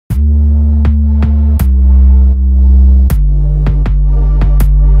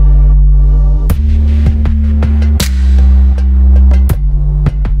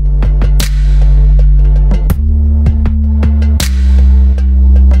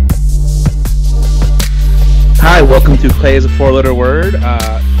welcome to Clay is a Four-Letter Word.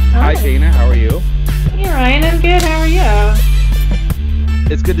 Hi, Hi. Dana. How are you? Hey, Ryan. I'm good. How are you?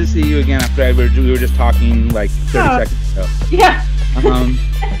 It's good to see you again after we were just talking like 30 Oh, seconds ago. yeah. Um,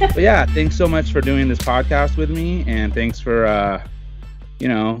 but yeah, thanks so much for doing this podcast with me, and thanks for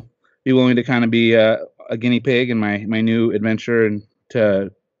be willing to kind of be a guinea pig in my new adventure and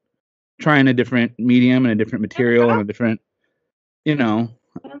to trying a different medium and a different material and a different you know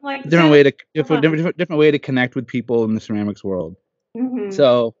I'm like, different way to different, fun. different way to connect with people in the ceramics world. Hmm.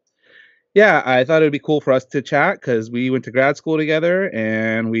 So yeah, I thought it would be cool for us to chat because we went to grad school together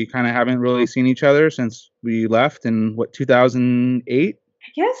and we kind of haven't really seen each other since we left in 2008. I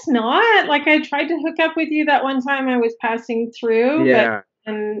guess not. Like, I tried to hook up with you that one time I was passing through, but Yeah,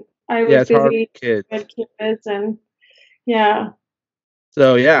 and I yeah, was it's hard with busy kids. with kids, and yeah.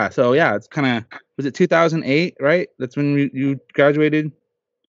 So yeah, it's kind of was it 2008, right? That's when you graduated.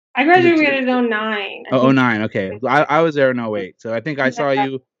 I Was it graduated in '09. I oh think. 09? Okay, I was there in 08. So I think I saw Yeah.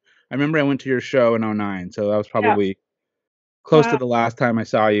 you. I remember I went to your show in 09. So that was Yeah. probably close to Wow. the last time I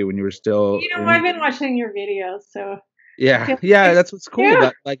saw you when you were still. I've been watching your videos, so I Yeah, feel yeah, like that's what's cool. you.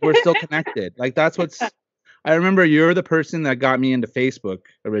 That like we're still connected. Like that's what's. I remember you're the person that got me into Facebook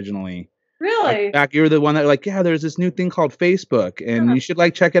originally. Like Really? back, you're the one that like, yeah, there's this new thing called Facebook, and Huh. you should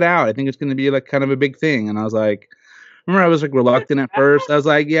like check it out. I think it's going to be like kind of a big thing. And I was like, remember I was like What's reluctant at that? first. I was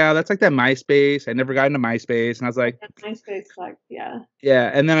like, yeah, that's like that MySpace. I never got into MySpace, and I was like, MySpace sucked. Yeah.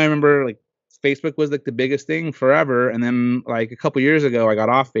 yeah. And then I remember like Facebook was like the biggest thing forever, and then like a couple years ago, I got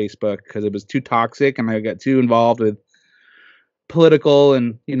off Facebook because it was too toxic, and I got too involved with political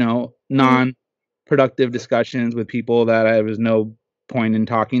and Mhm. non-productive discussions with people that I was no point in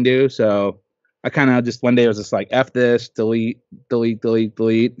talking to. So I kind of just one day was just like, F this, delete, delete, delete,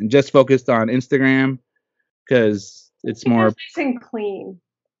 delete, and just focused on Instagram because it's Keep it more nice and clean.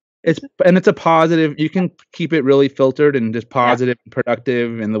 it's and it's a positive. You can keep it really filtered and just Yeah. positive and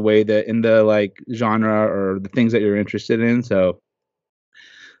productive in the way that in the like genre or the things that you're interested in. So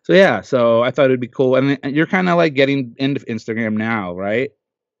yeah, so I thought it'd be cool. And you're kind of like getting into Instagram now, right?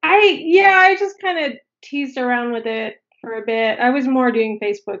 I just kind of teased around with it for a bit. I was more doing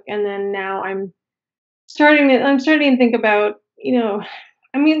Facebook, and then now I'm starting to think about,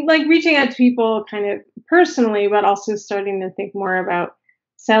 I mean, like reaching out to people kind of personally, but also starting to think more about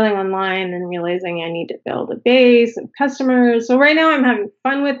selling online and realizing I need to build a base of customers. So right now I'm having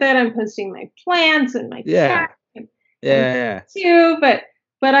fun with it. I'm posting my plants and my cat Yeah. and Yeah. too, but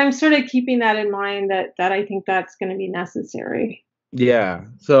I'm sort of keeping that in mind that I think that's going to be necessary. Yeah.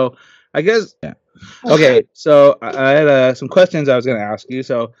 So I guess yeah. Okay. Okay. So I had some questions I was going to ask you.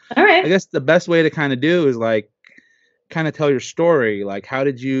 So All I right. guess the best way to kind of do is like kind of tell your story. Like, how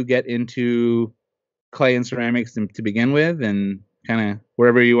did you get into clay and ceramics to begin with, and kind of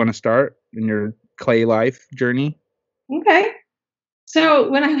wherever you want to start in your clay life journey? Okay. So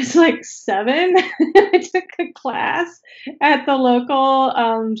when I was like 7, I took a class at the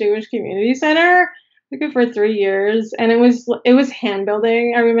local Jewish community center. Took it for 3 years, and it was hand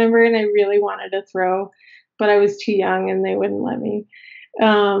building. I remember, and I really wanted to throw, but I was too young, and they wouldn't let me.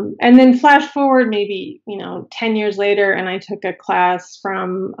 And then flash forward maybe 10 years later, and I took a class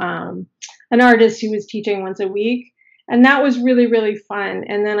from an artist who was teaching once a week, and that was really really fun.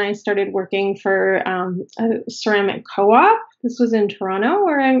 And then I started working for a ceramic co-op. This was in Toronto,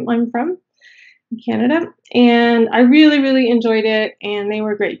 where I'm from, in Canada, and I really really enjoyed it. And they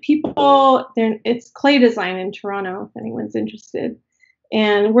were great people. It's Clay Design in Toronto, if anyone's interested.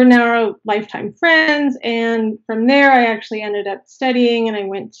 And we're now lifetime friends. And from there, I actually ended up studying, and I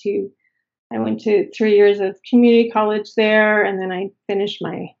went to 3 years of community college there, and then I finished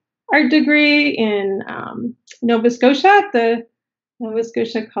my art degree in Nova Scotia at the Nova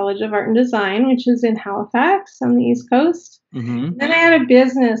Scotia College of Art and Design, which is in Halifax on the East Coast. Mm-hmm. Then I had a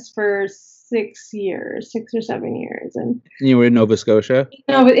business for 6 years, 6 or 7 years, and You were in Nova Scotia.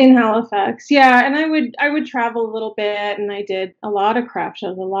 in Halifax, yeah. And I would travel a little bit, and I did a lot of craft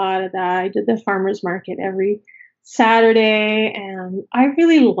shows, a lot of that. I did the farmers market every Saturday, and I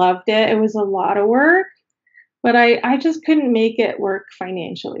really loved it. It was a lot of work, but I just couldn't make it work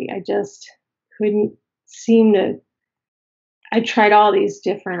financially. I just couldn't seem to. I tried all these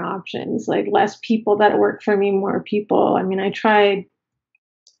different options, like less people that work for me, more people. I mean, I tried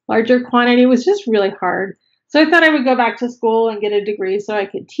larger quantity. It was just really hard. So I thought I would go back to school and get a degree so I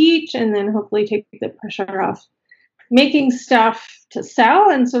could teach, and then hopefully take the pressure off making stuff to sell.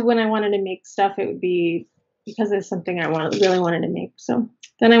 And so when I wanted to make stuff, it would be because it's something really wanted to make. So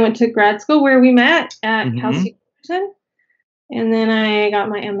then I went to grad school where we met at Cal Mm-hmm. State Fullerton, and then I got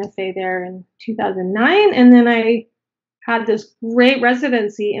my MFA there in 2009. And then I had this great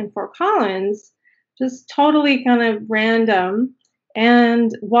residency in Fort Collins just totally kind of random.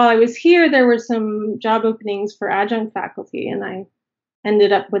 And while I was here, there were some job openings for adjunct faculty, and I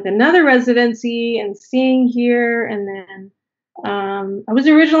ended up with another residency and staying here. And then I was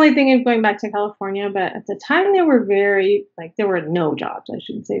originally thinking of going back to California, but at the time they were very like there were no jobs. I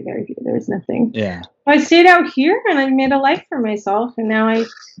shouldn't say very few. There was nothing. Yeah. I stayed out here and I made a life for myself. And now I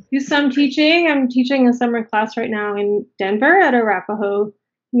do some teaching. I'm teaching a summer class right now in Denver at Arapahoe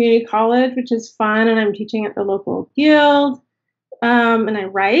Community College, which is fun. And I'm teaching at the local guild. And I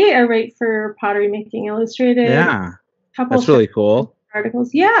write. I write for Pottery Making Illustrated. Yeah. Couple That's really cool.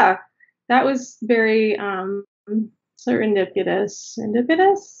 articles. Yeah, that was very serendipitous.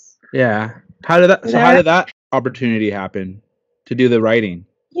 Serendipitous. Yeah. How did that opportunity happen to do the writing?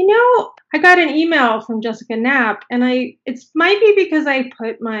 I got an email from Jessica Knapp, and it might be because I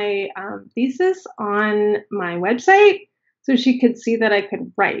put my thesis on my website, so she could see that I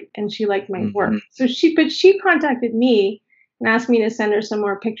could write, and she liked my work. So she contacted me and asked me to send her some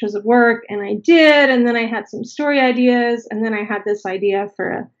more pictures of work, and I did. And then I had some story ideas, and then I had this idea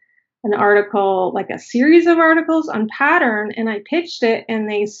for an article, like a series of articles on pattern, and I pitched it, and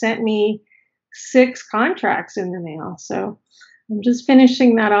they sent me 6 contracts in the mail. So I'm just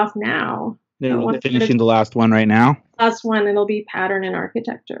finishing that off now. They're finishing the last one right now? Last one, it'll be pattern and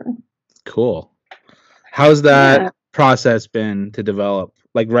architecture. Cool. How's that process been to develop?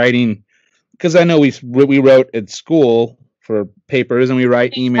 Like writing, because I know we wrote at school for papers and we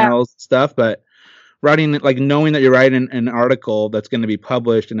write emails stuff, but writing, like knowing that you're writing an article that's going to be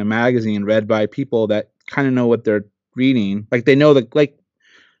published in a magazine read by people that kind of know what they're reading, like they know that like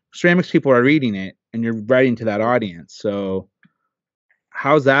ceramics people are reading it and you're writing to that audience. So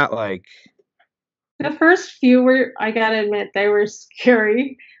how's that like? The first few were, I gotta admit, they were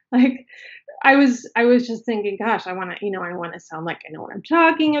scary. Like I was just thinking, gosh, I want to sound like I know what I'm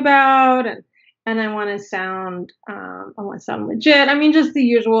talking about, and I want to sound legit. I mean, just the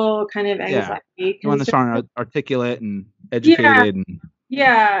usual kind of anxiety. You want to sound articulate and educated.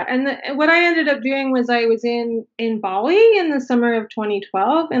 Yeah. And what I ended up doing was I was in Bali in the summer of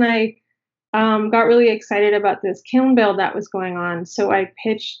 2012, and I got really excited about this kiln build that was going on. So I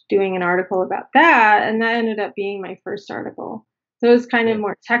pitched doing an article about that, and that ended up being my first article. So it was kind of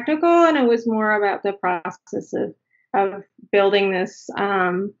more technical, and it was more about the process of building this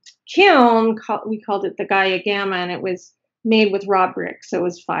kiln. We called it the Gaia Gamma, and it was made with raw brick, so it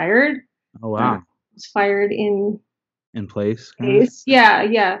was fired. Oh wow! It was fired in place.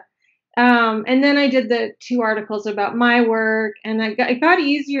 Yeah. And then I did the 2 articles about my work, and it got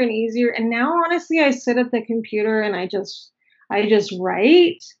easier and easier. And now, honestly, I sit at the computer and I just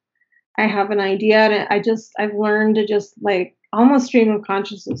write. I have an idea, and I've learned to just like almost stream of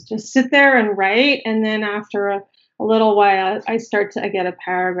consciousness, just sit there and write. And then after a little while, I get a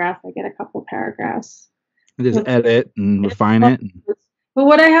paragraph. I get a couple paragraphs. And just edit and refine it. But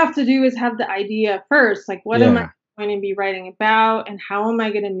what I have to do is have the idea first. Like, what am I going to be writing about, and how am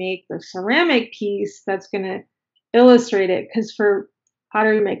I going to make the ceramic piece that's going to illustrate it? Because for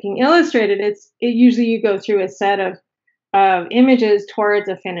Pottery Making Illustrated, it usually you go through a set of images towards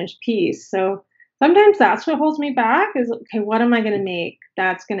a finished piece. So sometimes that's what holds me back is, okay, what am I going to make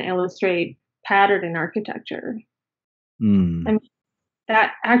that's going to illustrate pattern and architecture? I mean,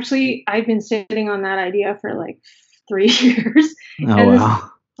 that actually, I've been sitting on that idea for like 3 years.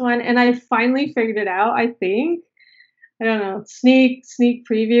 Oh, wow. And I finally figured it out, I think. I don't know, sneak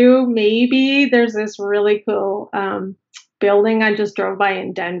preview. Maybe there's this really cool building I just drove by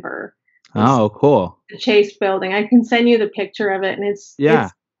in Denver. Oh, cool. The Chase building. I can send you the picture of it. And it's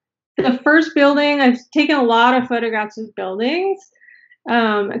the first building. I've taken a lot of photographs of buildings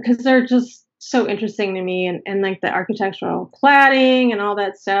because they're just so interesting to me, and like the architectural cladding and all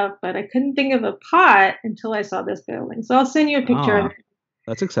that stuff. But I couldn't think of a pot until I saw this building. So I'll send you a picture of it.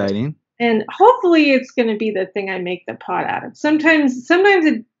 That's exciting. And hopefully it's going to be the thing I make the pot out of. Sometimes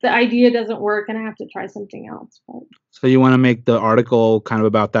the idea doesn't work and I have to try something else. But. So you want to make the article kind of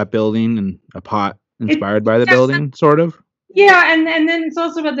about that building and a pot inspired by the building, sort of? Yeah, and then it's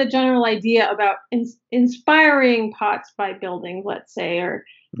also about the general idea about inspiring pots by building, let's say, or,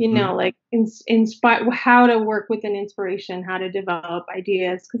 like inspire how to work with an inspiration, how to develop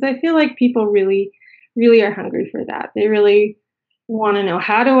ideas. Because I feel like people really, really are hungry for that. They really want to know,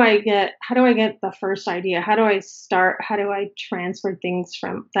 how do I get the first idea? How do I start? How do I transfer things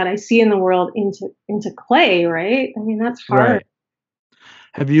from that I see in the world into clay, right? I mean, that's hard. Right.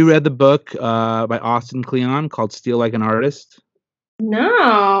 Have you read the book by Austin Kleon called Steal Like an Artist?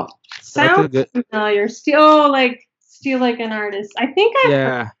 No. Sounds familiar. Steal like an artist. I think I've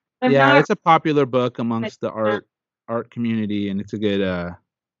Yeah, it's a popular book amongst the art community, and it's a good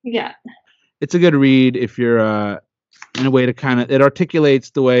it's a good read if you're in a way to kind of, it articulates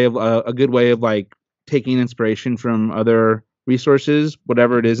the way of a good way of like taking inspiration from other resources,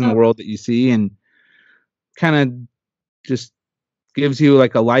 whatever it is in the world that you see, and kind of just gives you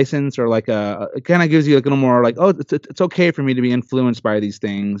like a license, or like it kind of gives you like a little more like, oh, it's okay for me to be influenced by these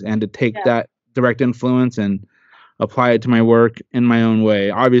things and to take that direct influence and apply it to my work in my own way.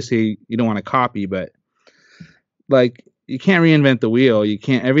 Obviously you don't want to copy, but like you can't reinvent the wheel. You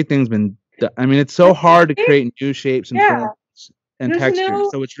can't, everything's been I mean, it's so hard to create new shapes and forms and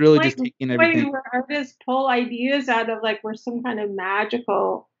textures. So it's really just taking everything. Where artists pull ideas out of, like, we're some kind of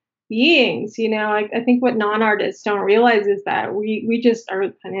magical beings, you know. Like, I think what non-artists don't realize is that we just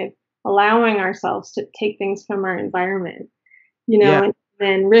are kind of allowing ourselves to take things from our environment, you know, and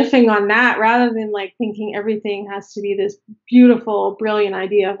then riffing on that rather than like thinking everything has to be this beautiful, brilliant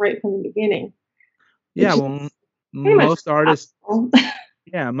idea right from the beginning. Yeah, well, most artists.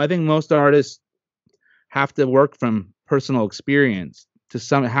 Yeah, I think most artists have to work from personal experience. To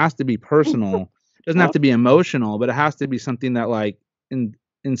some, it has to be personal. It doesn't have to be emotional, but it has to be something that like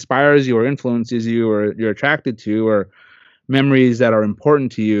inspires you or influences you or you're attracted to, or memories that are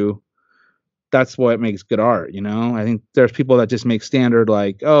important to you. That's what makes good art, you know? I think there's people that just make standard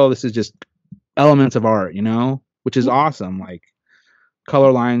like, oh, this is just elements of art, you know, which is awesome. Like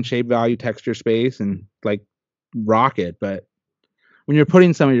color, line, shape, value, texture, space, and like rock it. But when you're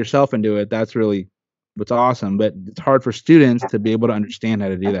putting some of yourself into it, that's really what's awesome. But it's hard for students to be able to understand how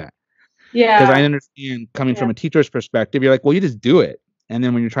to do that. Yeah. Because I understand coming from a teacher's perspective, you're like, well, you just do it. And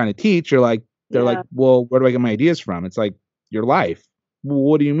then when you're trying to teach, you're like, they're like, well, where do I get my ideas from? It's like your life. Well,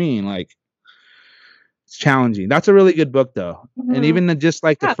 what do you mean? Like, it's challenging. That's a really good book though. And even just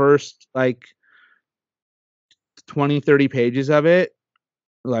like the first like 20, 30 pages of it,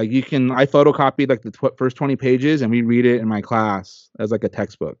 like I photocopied like the first 20 pages and we read it in my class as like a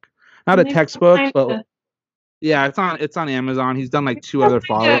textbook. Not a textbook, but yeah, it's on Amazon. He's done like 2 other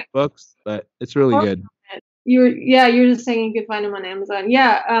follow-up books, but it's really good. You're just saying you could find them on Amazon.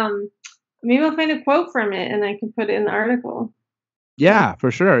 Yeah, maybe I'll find a quote from it and I can put it in the article. Yeah,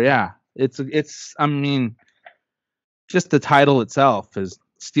 for sure. Yeah. It's I mean, just the title itself is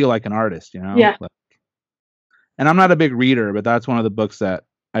Steal Like an Artist, you know? Yeah. And I'm not a big reader, but that's one of the books that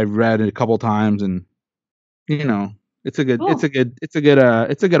I've read a couple times, and you know, it's a good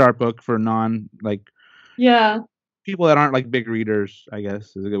art book for non like people that aren't like big readers, I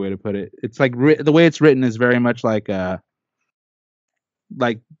guess is a good way to put it. It's like the way it's written is very much like a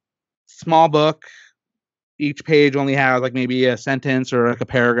small book. Each page only has like maybe a sentence or like a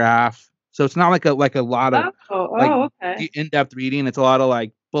paragraph. So it's not like a lot of in-depth reading. It's a lot of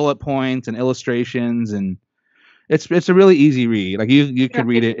like bullet points and illustrations, and it's a really easy read. Like you could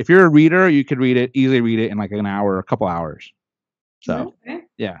read it if you're a reader. You could easily read it in like an hour, a couple hours. So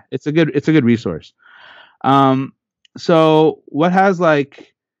yeah, it's a good resource. So what has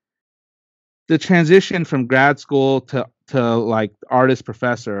like the transition from grad school to like artist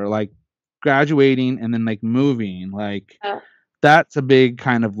professor, like graduating and then like moving, like that's a big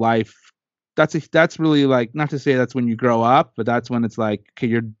kind of life. That's really like, not to say that's when you grow up, but that's when it's like,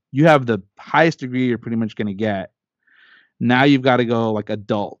 okay, you have the highest degree you're pretty much gonna get. Now you've got to go like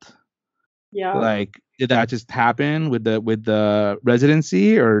adult. Yeah. Like, did that just happen with the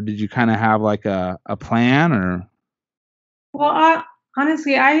residency, or did you kind of have like a plan, or? Well,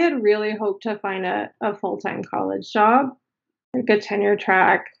 honestly, I had really hoped to find a full-time college job, like a tenure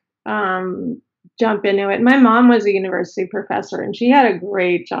track, jump into it. My mom was a university professor and she had a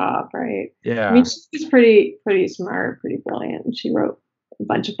great job, right? Yeah. I mean, she's pretty smart, pretty brilliant, and she wrote a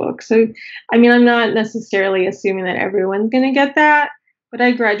bunch of books. So, I mean, I'm not necessarily assuming that everyone's going to get that, but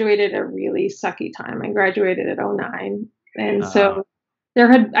I graduated at a really sucky time. I graduated at 2009. And so I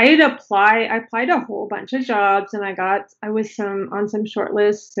applied a whole bunch of jobs, and I was on some short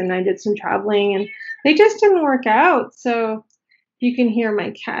lists, and I did some traveling, and they just didn't work out. So you can hear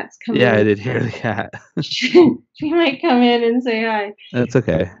my cats coming. Yeah, I did hear the cat. She might come in and say hi. That's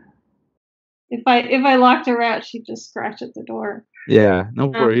okay. If I locked her out, she'd just scratch at the door. Yeah, no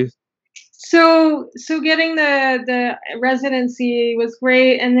worries. So getting the residency was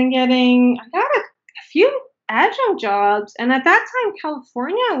great, and then I got a few adjunct jobs, and at that time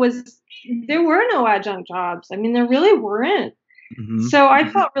California there were no adjunct jobs. I mean, there really weren't. So I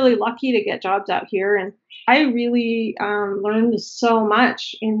felt really lucky to get jobs out here, and I really learned so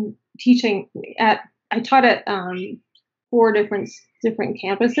much in teaching I taught at 4 different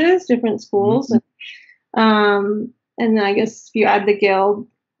campuses, different schools, and then I guess if you add the guild,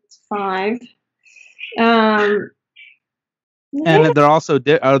 it's 5. And they're also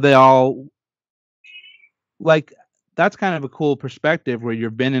are they all like that's kind of a cool perspective where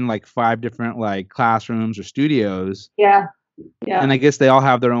you've been in like 5 different like classrooms or studios, Yeah. and I guess they all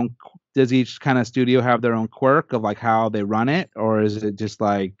have their own. Does each kind of studio have their own quirk of like how they run it, or is it just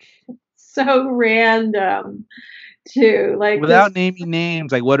like So random too. Like without this naming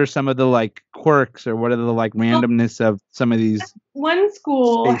names? Like, what are some of the like quirks, or what are the like well, randomness of some of these one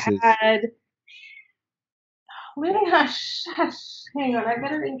school spaces? had wait, hush, hush. Hang on, I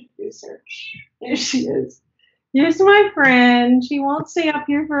better introduce her. There she is. Here's my friend. She won't stay up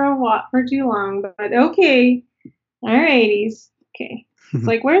here for a while for too long, but okay. All righties. Okay. It's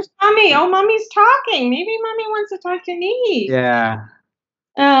like, where's mommy? Oh, mommy's talking. Maybe mommy wants to talk to me. Yeah.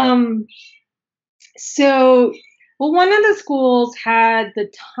 Um, so well, one of the schools had the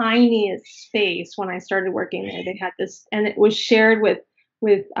tiniest space when I started working there. They had this, and it was shared with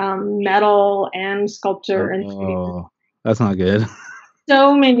metal and sculpture and Oh, that's not good.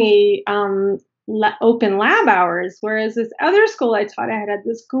 so many open lab hours. Whereas this other school I taught at had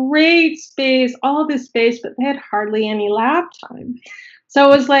this great space, all this space, but they had hardly any lab time. So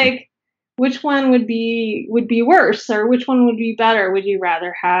it was like, which one would be worse, or which one would be better? Would you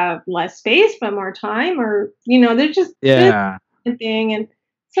rather have less space but more time, or they're just Yeah. this thing. And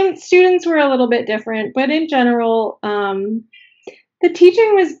some students were a little bit different, but in general, the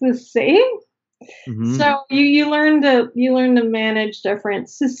teaching was the same. Hmm. So you learn to manage different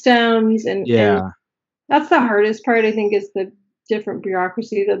systems, and Yeah. that's the hardest part, I think, is the different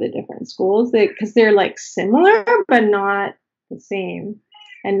bureaucracies of the different schools, because they're like similar but not the same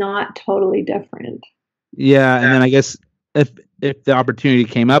and not totally different. Yeah, and then I guess if the opportunity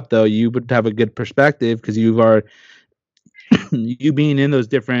came up though, you would have a good perspective because you are you being in those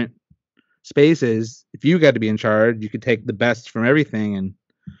different spaces. If you got to be in charge, you could take the best from everything and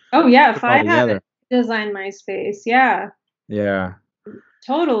Oh yeah, put if it all I had together. designed my space, yeah, Yeah,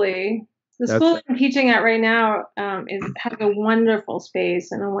 totally. The that's school I'm teaching at right now has a wonderful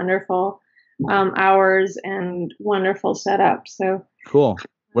space and a wonderful hours and wonderful setup. So cool.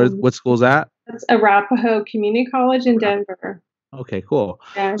 um, What school's that? that's Arapahoe Community College in Denver. Okay, cool.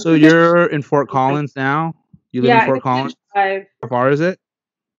 Yeah, So it's you're in Fort a good, Collins now? You live in yeah, Fort it's a good Collins? drive. How far is it?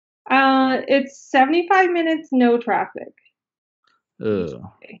 It's 75 minutes, no traffic. Ugh.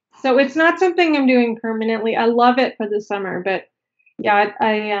 So it's not something I'm doing permanently. I love it for the summer, but yeah,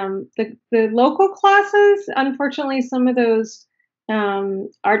 the local classes, unfortunately, some of those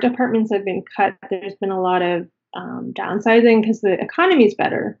art departments have been cut. There's been a lot of downsizing because the economy's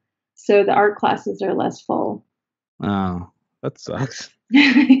better, so the art classes are less full. Oh, that sucks.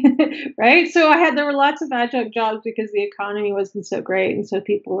 Right? So there were lots of adjunct jobs because the economy wasn't so great, and so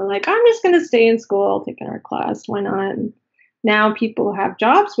people were like, "I'm just going to stay in school. I'll take an art class. Why not?" And now people have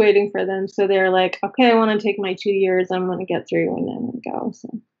jobs waiting for them, so they're like, "Okay, I want to take my 2 years. I'm going to get through, and then I'm going to go." So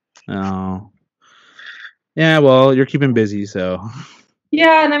Oh. Yeah, well, you're keeping busy, so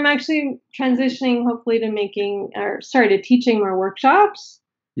yeah, and I'm actually transitioning, hopefully, to teaching more workshops.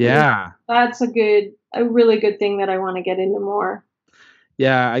 And yeah. that's a really good thing that I want to get into more.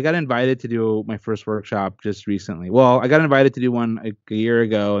 Yeah, I got invited to do my first workshop just recently. Well, I got invited to do one like a year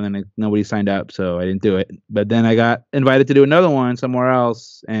ago, and then nobody signed up, so I didn't do it. But then I got invited to do another one somewhere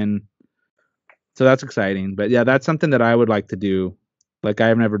else, and so that's exciting. But yeah, that's something that I would like to do. Like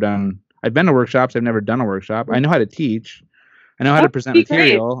I've never done. I've been to workshops. I've never done a workshop. I know how to teach. I know how Oh, to that'd present be great.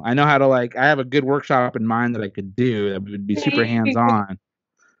 material. I know how to like. I have a good workshop in mind that I could do that would be Yeah, super you hands could go- on. yeah,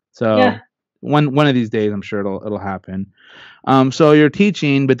 So one of these days, I'm sure it'll happen. So you're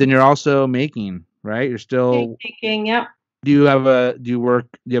teaching, but then you're also making, right? You're cake still. making. Yep. Do you have a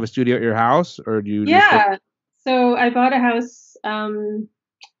studio at your house, or do you just work? Yeah. So I bought a house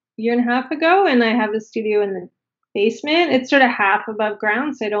year and a half ago, and I have a studio in the basement. It's sort of half above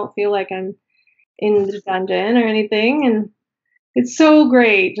ground, so I don't feel like I'm in the dungeon or anything. And it's so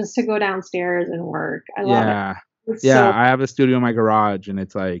great just to go downstairs and work. I love it. Yeah, It's yeah. so I have a studio in my garage, and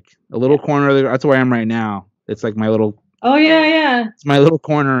it's like a little corner of the. That's where I am right now. It's like my little. oh yeah, yeah. It's my little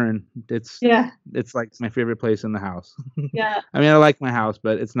corner, and Yeah. it's like my favorite place in the house. Yeah. I mean, I like my house,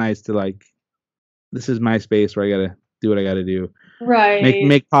 but it's nice to like. This is my space where I gotta do what I gotta do. Right.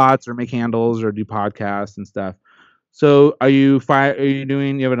 Make pots or make handles or do podcasts and stuff. So are you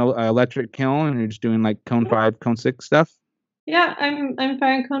doing you have an electric kiln and you're just doing like cone 5, cone 6 stuff? Yeah, I'm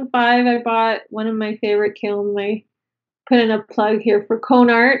Finecone 5. I bought one of my favorite kilns. I put in a plug here for Cone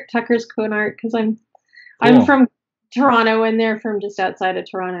Art, Tucker's Cone Art, because I'm Cool. from Toronto and they're from just outside of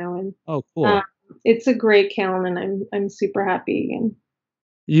Toronto, and Oh, um, cool. it's a great kiln, and I'm super happy. And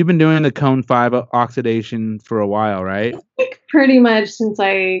You've been doing the cone 5 oxidation for a while, right? like pretty much since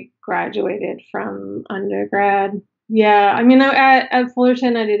I graduated from undergrad. Yeah, I mean, at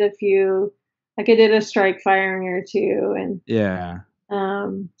Fullerton, I did a few Like I did a strike firing or two, and Yeah.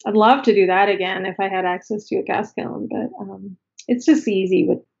 I'd love to do that again if I had access to a gas kiln, but it's just easy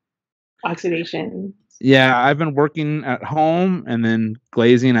with oxidation. Yeah, I've been working at home and then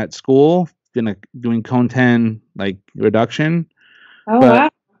glazing at school, doing cone 10 like reduction. Oh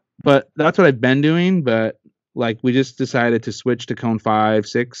But wow. that's what I've been doing, but like we just decided to switch to cone 5,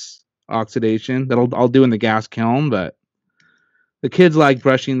 6 oxidation. I'll do in the gas kiln, but the kids like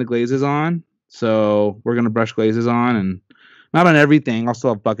brushing the glazes on. So we're gonna brush glazes on, and not on everything. I'll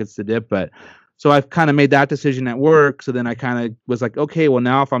still have buckets to dip, but so I've kind of made that decision at work. So then I kind of was like, okay, well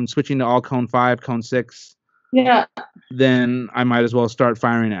now if I'm switching to all cone 5, cone 6, Yeah. then I might as well start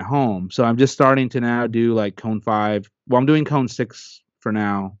firing at home. So I'm just starting to now do like cone 5. Well, I'm doing cone 6 for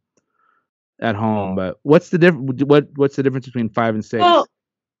now at home. But what's the difference between 5 and 6 Well,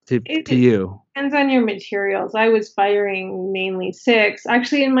 to it you? depends on your materials. I was firing mainly 6.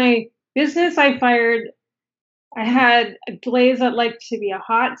 Actually, in my business, I had a glaze that liked to be a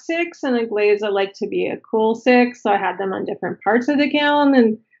hot 6 and a glaze that liked to be a cool 6. So I had them on different parts of the kiln.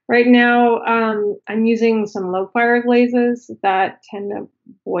 And right now, I'm using some low fire glazes that tend to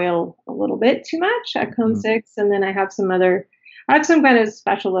boil a little bit too much at cone Mhm. 6. And then I have some kind of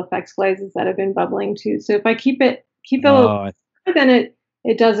special effects glazes that have been bubbling too. So if I keep it a little, Oh, then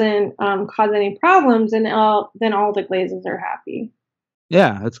it doesn't cause any problems, and then all the glazes are happy.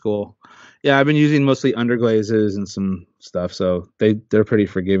 yeah, that's cool. Yeah, I've been using mostly underglazes and some stuff, so they're pretty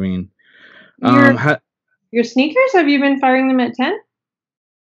forgiving. Your Ha your sneakers, have you been firing them at 10?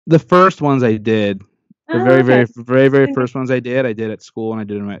 The first ones I did, the Oh, okay. very first ones I did at school, and I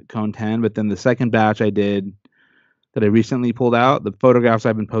did them at cone 10. But then the second batch I did that I recently pulled out, the photographs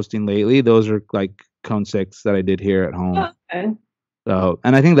I've been posting lately, those are like cone 6 that I did here at home. Oh, okay. So,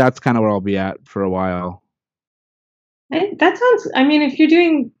 and I think that's kind of where I'll be at for a while. That sounds, I mean, if you're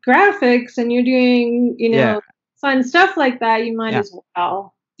doing graphics and you're doing, Yeah, fun stuff like that, you might yeah, as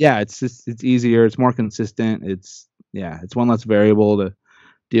well. yeah. It's easier. It's more consistent. It's one less variable to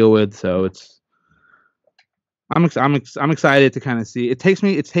deal with. So I'm excited to kind of see.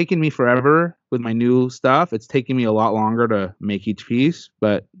 It's taken me forever with my new stuff. It's taking me a lot longer to make each piece,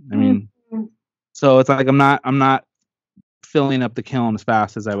 but I mean, Mhm. so it's like I'm not filling up the kiln as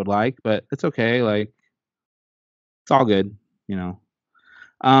fast as I would like, but it's okay. Like it's all good, you know.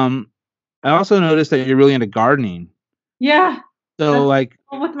 Um, I also noticed that you're really into gardening. Yeah, So that's like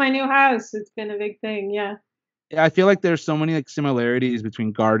with my new house, it's been a big thing, yeah. I feel like there's so many like similarities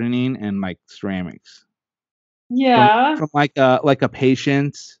between gardening and like ceramics. Yeah. From like a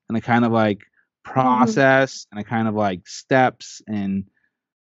patience and a kind of like Mhm. process and a kind of like steps, and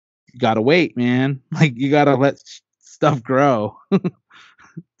you gotta wait, man. Like you gotta let stuff grow.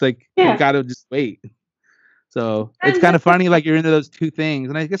 It's like you Yeah. gotta just wait. So it's And kind of that's funny, like you're into those two things,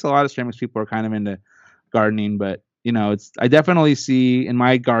 and I guess a lot of ceramics people are kind of into gardening, but it's I definitely see in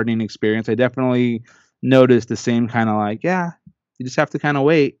my gardening experience, I definitely notice the same kind of like, yeah, you just have to kind of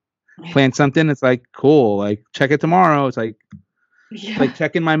wait. Plant something, it's like cool, like check it tomorrow. It's like yeah.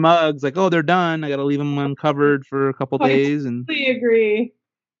 checking my mugs, like, oh, they're done. I gotta leave them uncovered for a couple I days and totally agree.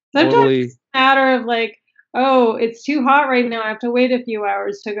 Sometimes totally, it's a matter of like, "Oh, it's too hot right now, I have to wait a few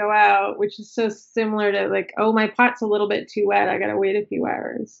hours to go out," which is so similar to like, "Oh, my pot's a little bit too wet, I gotta wait a few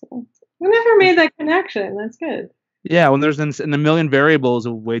hours." So, I never made that connection, that's good. yeah. When there's in a million variables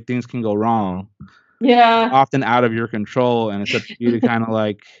of way things can go wrong, Yeah. often out of your control, and it's up to you to kind of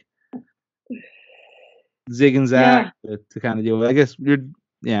like zig and zag Yeah. to kind of deal with. I guess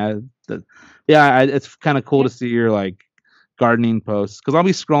yeah, the, it's kind of cool Yeah. to see your like gardening posts because I'll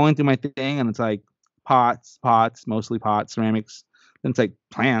be scrolling through my thing and it's like pots, mostly pots, ceramics. Then it's like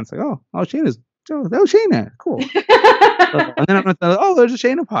plants, like Shayna, cool. And then I'm gonna oh, there's a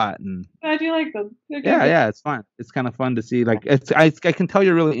Shayna pot, and Glad you like them. They're yeah, good. yeah, it's fun. It's kind of fun to see. Like I can tell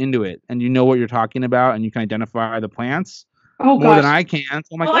you're really into it, and you know what you're talking about, and you can identify the plants Oh more than gosh. I can.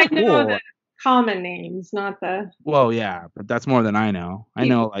 So I'm like, Well, oh, I know cool. the common names, not the Well, yeah, but that's more than I know. I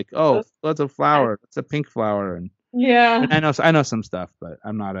people. know like, oh, that's a flower. That's a pink flower, and Yeah. I know some stuff, but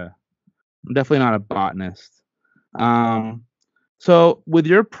I'm definitely not a botanist. Um, so with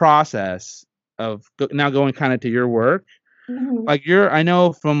your process of now going kind of to your work, Mhm. like I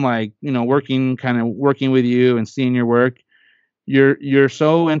know from like working with you and seeing your work, you're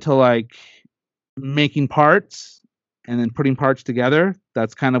so into like making parts and then putting parts together.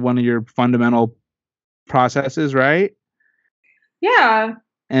 That's kind of one of your fundamental processes, right? Yeah.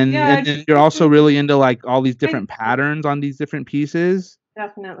 Yeah, And then you're also really into like all these I different patterns on these different pieces.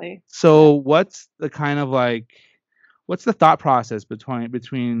 definitely. Yeah. So what's the kind of like what's the thought process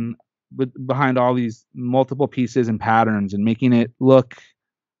behind all these multiple pieces and patterns and making it look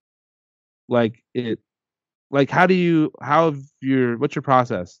like it, like what's your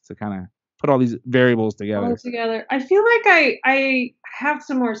process to kind of put all these variables All together? together. I feel like I have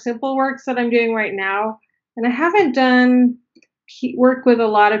some more simple works that I'm doing right now, and I haven't done work with a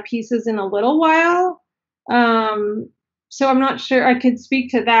lot of pieces in a little while. Um, so I'm not sure I could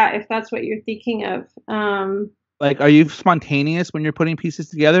speak to that if that's what you're thinking of. Like, are you spontaneous when you're putting pieces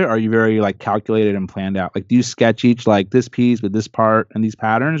together? Or are you very like calculated and planned out? Like, do you sketch each like this piece with this part and these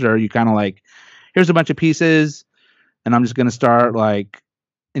patterns, or are you kind of like, here's a bunch of pieces, and I'm just gonna start like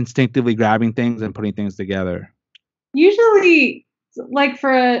instinctively grabbing things and putting things together? Usually, like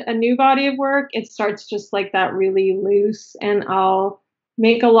for a new body of work, it starts just like that really loose, and I'll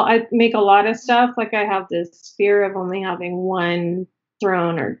make a lot. I make a lot of stuff. Like I have this fear of only having one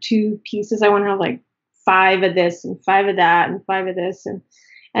throne or two pieces. I want to have like five of this and five of that and five of this, and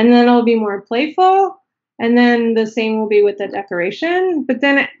then it'll be more playful. And then the same will be with the decoration. But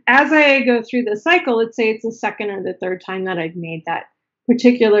then as I go through the cycle, let's say it's the second or the third time that I've made that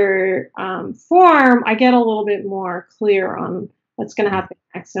particular form, I get a little bit more clear on what's going to happen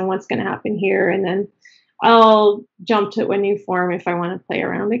next and what's going to happen here. And then I'll jump to a new form if I want to play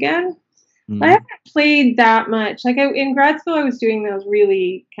around again. I Mm-hmm. haven't played that much. Like in grad school, I was doing those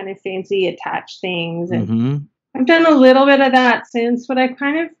really kind of fancy attached things, and Mm-hmm. I've done a little bit of that since. But I've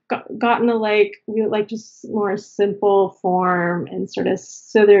kind of gotten to like just more simple form and sort of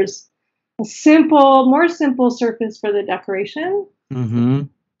so there's a more simple surface for the decoration. Mm-hmm.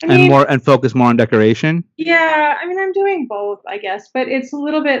 I And mean, focus more on decoration. yeah, I mean, I'm doing both, I guess, but it's a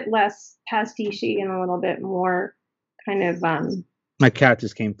little bit less pastiche and a little bit more kind of My cat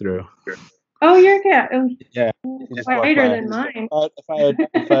just came through. oh, your cat Yeah, is she just walked wider by. than mine.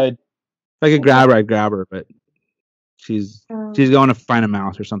 If I could grab her, I'd grab her, but she's Um, she's going to find a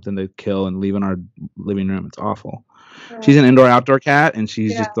mouse or something to kill and leave in our living room. It's awful. She's an uh, indoor outdoor cat, and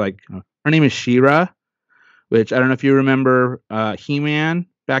she's yeah. just like her name is Shira, which I don't know if you remember He-Man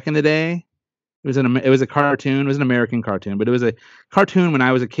back in the day. It was a cartoon. It was an American cartoon, but it was a cartoon when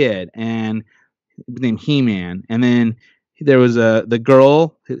I was a kid, and named He-Man. And then there was the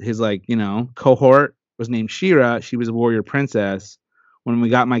girl, his like cohort was named Shira. She was a warrior princess. When we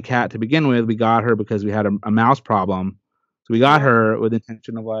got my cat to begin with, we got her because we had a mouse problem. So we got Uh, her with the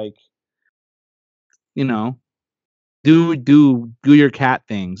intention of like you know do your cat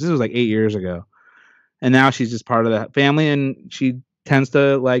things. This was like 8 years ago, and now she's just part of the family, and she tends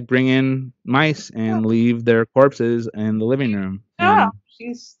to like bring in mice and leave their corpses in the living room. oh, And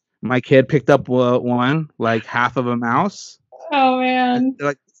she's my kid picked up one, like half of a mouse. oh And man. they're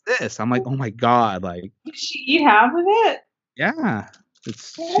like, "What's this?" I'm like, "Oh my god!" Like, Did she eat half of it? yeah,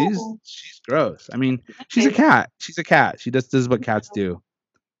 it's Oh, she's gross. I mean, she's a nice. cat. She's a cat. She just does what cats do.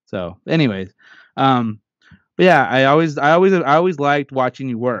 So, anyways, um, but yeah, I always liked watching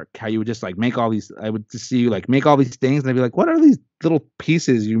you work. How you would just like make all these. I would just see you like make all these things, and I'd be like, "What are these little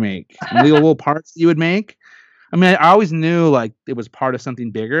pieces you make? And little parts you would make?" I mean, I always knew like it was part of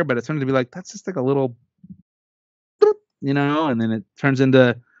something bigger, but it started to be like that's just like a little, and then it turns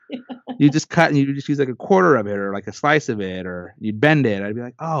into you just cut and you just use like a quarter of it or like a slice of it or you'd bend it. I'd be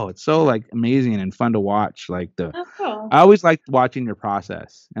like, oh, it's so like amazing and fun to watch. Like Oh, cool. I always liked watching your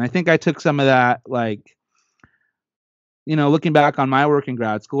process, and I think I took some of that like looking back on my work in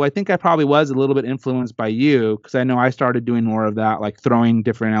grad school, I think I probably was a little bit influenced by you because I know I started doing more of that, like throwing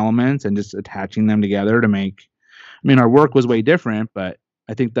different elements and just attaching them together to make. I mean, our work was way different, but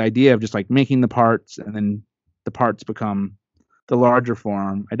I think the idea of just like making the parts and then the parts become the larger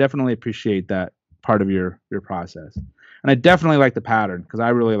form. I definitely appreciate that part of your process, and I definitely like the pattern because I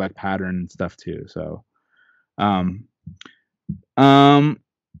really like pattern and stuff too. So, um, um,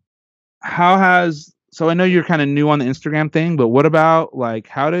 how has so I know you're kind of new on the Instagram thing, but what about like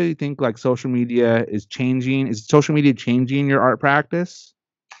how do you think like social media is changing? Is social media changing your art practice?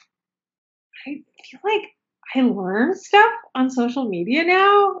 I feel like I learn stuff on social media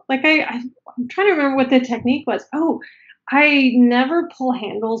now. Like I'm trying to remember what the technique was. Oh, I never pull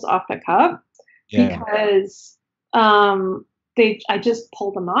handles off the cup Yeah. because I just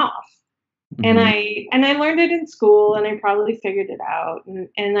pull them off. And Hmm. I learned it in school and I probably figured it out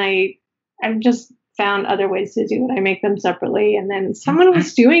and I've just found other ways to do it. I make them separately and then someone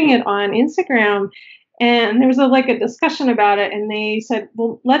was doing it on Instagram and there was like a discussion about it and they said,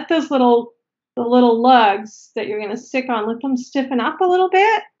 "Well, let the little lugs that you're going to stick on, let them stiffen up a little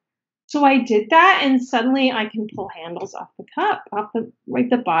bit." So I did that and suddenly I can pull handles off the cup, off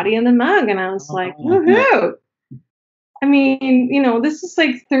the body of the mug and I was like, Oh, "Woohoo." I mean, this is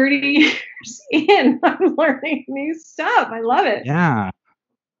like 30 years in. I'm learning new stuff. I love it. yeah.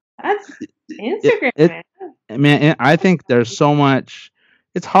 That's It, Instagram, it man. man, I think there's so much.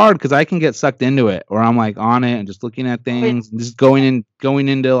 it's hard because I can get sucked into it, or I'm like on it and just looking at things and just going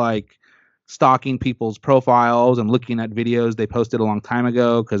into like stalking people's profiles and looking at videos they posted a long time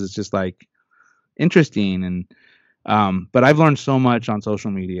ago because it's just like interesting. And but I've learned so much on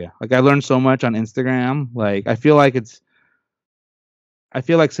social media. Like I learned so much on Instagram. Like I feel like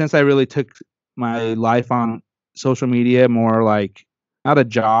since I really took my life on social media more like not a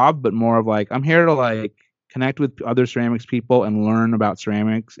job, but more of like I'm here to like connect with other ceramics people and learn about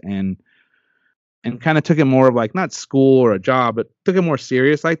ceramics and kind of took it more of like not school or a job, but took it more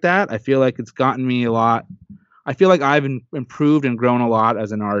serious like that. I feel like it's gotten me a lot. I feel like I've improved and grown a lot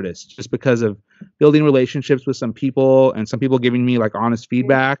as an artist just because of building relationships with some people and some people giving me like honest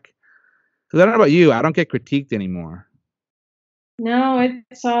feedback. Because I don't know about you, I don't get critiqued anymore. No,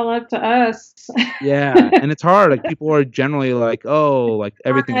 it's all up to us. Yeah, and it's hard. Like people are generally like, "Oh, like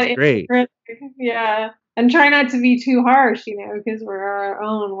everything's great." Yeah, and try not to be too harsh, because we're our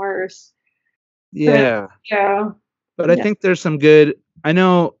own worst. But Yeah. yeah, But I yeah. think there's some good. I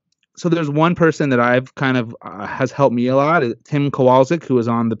know. So there's one person that I've kind of has helped me a lot. Tim Kowalczyk, who was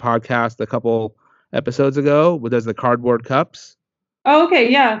on the podcast a couple episodes ago, who does the cardboard cups. Oh, okay,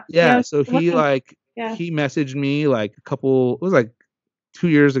 yeah, Yeah. yeah. So Yeah. he messaged me like a couple. It was like 2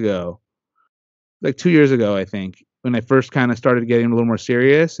 years ago. Like 2 years ago, I think, when I first kind of started getting a little more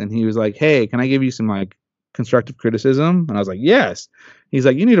serious. And he was like, "Hey, can I give you some like constructive criticism?" And I was like, "Yes." He's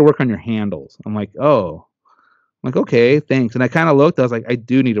like, "You need to work on your handles." I'm like, "Oh." I'm like, okay, thanks. And I kind of looked, I was like, I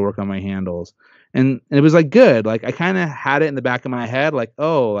do need to work on my handles. And it was like good. Like I kind of had it in the back of my head, like,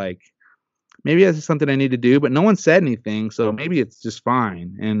 oh, like maybe that's something I need to do, but no one said anything. So maybe it's just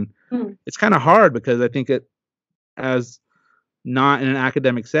fine. And Mm. it's kind of hard because I think it as not in an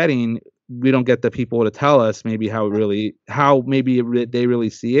academic setting, we don't get the people to tell us maybe they really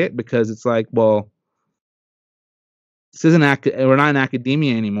see it because it's like, well, this isn't we're not in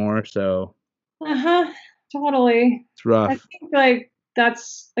academia anymore. So Uh-huh. Totally. it's I rough. think like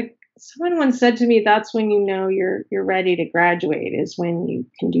that's like someone once said to me, that's when you're ready to graduate is when you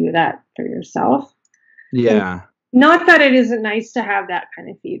can do that for yourself. And Yeah. not that it isn't nice to have that kind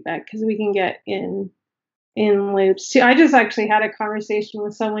of feedback because we can get in loops too. I just actually had a conversation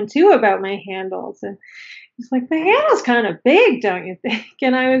with someone too about my handles, and he's like, "The handle's kind of big, don't you think?"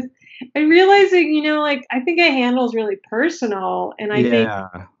 And I realizing, like I think a handle's really personal, and I think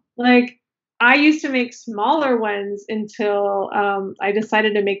Yeah. like I used to make smaller ones until I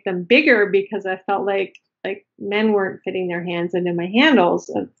decided to make them bigger because I felt like men weren't fitting their hands into my handles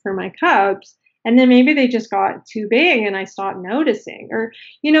for my cups. And then maybe they just got too big and I stopped noticing. Or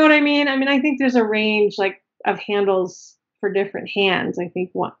you know what I mean? I mean, I think there's a range like of handles for different hands. I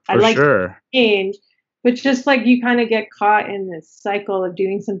think one I For like to sure. change, but just like you kind of get caught in this cycle of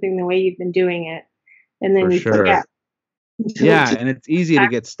doing something the way you've been doing it, and For then you sure. forget until Yeah, and it's easy to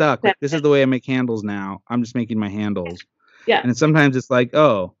get stuck. Like this is it. the way I make handles now. I'm just making my handles. Yeah. And sometimes it's like,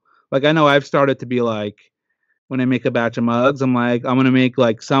 oh, like I know I've started to be like when I make a batch of mugs, I'm like, I'm gonna make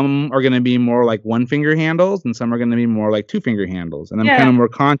like some are gonna be more like one finger handles and some are gonna be more like two finger handles. And I'm kind Yeah. of more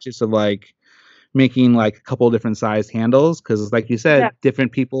conscious of like making like a couple different sized handles because like you Yeah. said,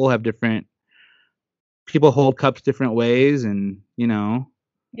 different people have different people hold cups different ways and Yeah.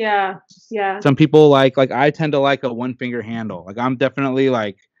 Yeah. some people like I tend to like a one finger handle. Like I'm definitely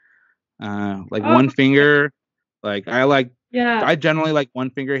like Oh, one finger. Like yeah. I generally like one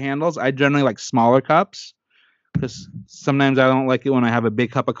finger handles. I generally like smaller cups because sometimes I don't like it when I have a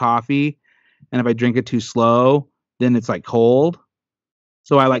big cup of coffee and if I drink it too slow, then it's like cold.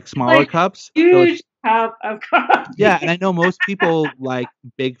 So I like smaller Like cups. So it's huge cup of yeah, and coffee. I know most people like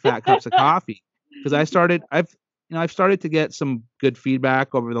big fat cups of coffee because I've started to get some good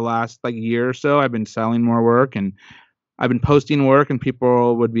feedback over the last like year or so. I've been selling more work and I've been posting work and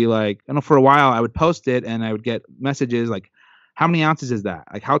people would be like, I know for a while I would post it and I would get messages like, how many ounces is that?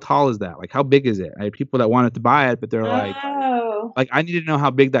 Like, how tall is that? Like, how big is it? I had people that wanted to buy it, but they're Oh. like, I need to know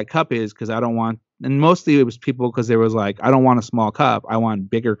how big that cup is because I don't want, and mostly it was people because there was like, I don't want a small cup. I want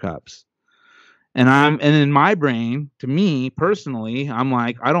bigger cups. And in my brain, to me personally, I'm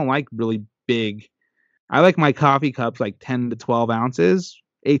like, I don't like really big. I like my coffee cups like 10 to 12 ounces,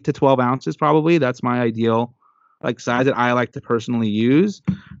 8 to 12 ounces probably. That's my ideal like size that I like to personally use.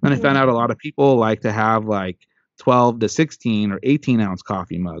 And I found out a lot of people like to have like 12 to 16 or 18 ounce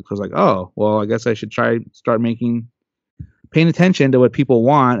coffee mugs. I was like, oh, well, I guess I should start paying attention to what people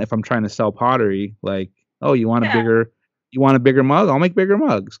want if I'm trying to sell pottery. Like, oh, Yeah. you want a bigger mug? I'll make bigger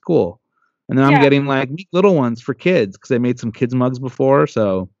mugs. Cool. And then I'm Yeah. getting like little ones for kids because I made some kids mugs before.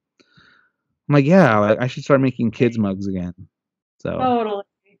 So I'm like, yeah, like I should start making kids mugs again. So Totally.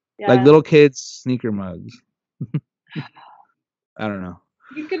 like Yeah. little kids sneaker mugs. I don't know.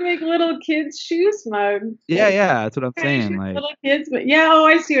 You could make little kids shoe mugs. Yeah, that's what I'm Kinda saying. shoe Like, little kids, but yeah, oh,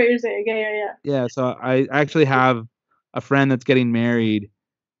 I see what you're saying. Yeah. yeah. So I actually have a friend that's getting married.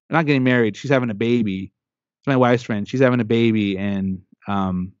 Not getting married. She's having a baby. It's my wife's friend. She's having a baby, and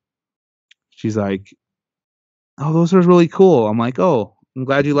she's like, "Oh, those are really cool." I'm like, "Oh, I'm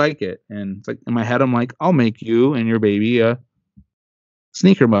glad you like it." And it's like in my head, I'm like, "I'll make you and your baby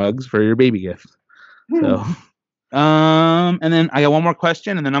sneaker mugs for your baby gift." So, and then I got one more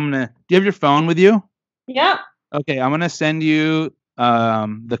question, and then I'm gonna. Do you have your phone with you? Yep. Okay, I'm gonna send you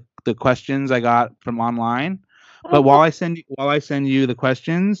the questions I got from online. But while I send you the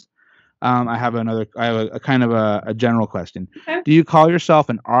questions, I have a kind of a general question. Okay. Do you call yourself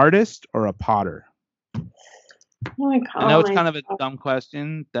an artist or a potter? Oh my I know it's God. kind of a dumb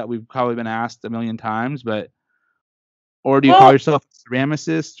question that we've probably been asked a million times, but or do you call yourself a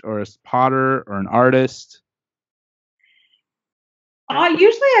ceramicist or a potter or an artist?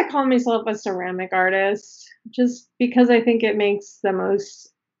 Usually I call myself a ceramic artist just because I think it makes the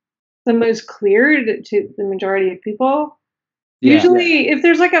most clear to the majority of people. Yeah. Usually, if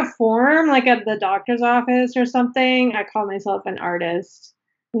there's like a form, like at the doctor's office or something, I call myself an artist.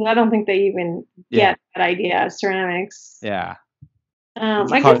 'Cause I don't think they even Yeah. get that idea of ceramics. Yeah. I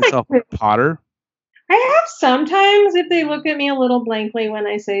Do you call guess yourself a potter? I have sometimes if they look at me a little blankly when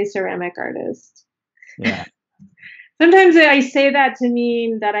I say ceramic artist. Yeah. Sometimes I say that to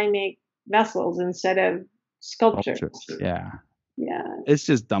mean that I make vessels instead of sculptures. Yeah. Yeah. It's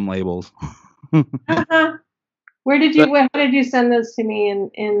just dumb labels. Uh-huh. How did you send this to me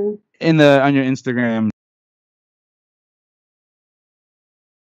in On your Instagram.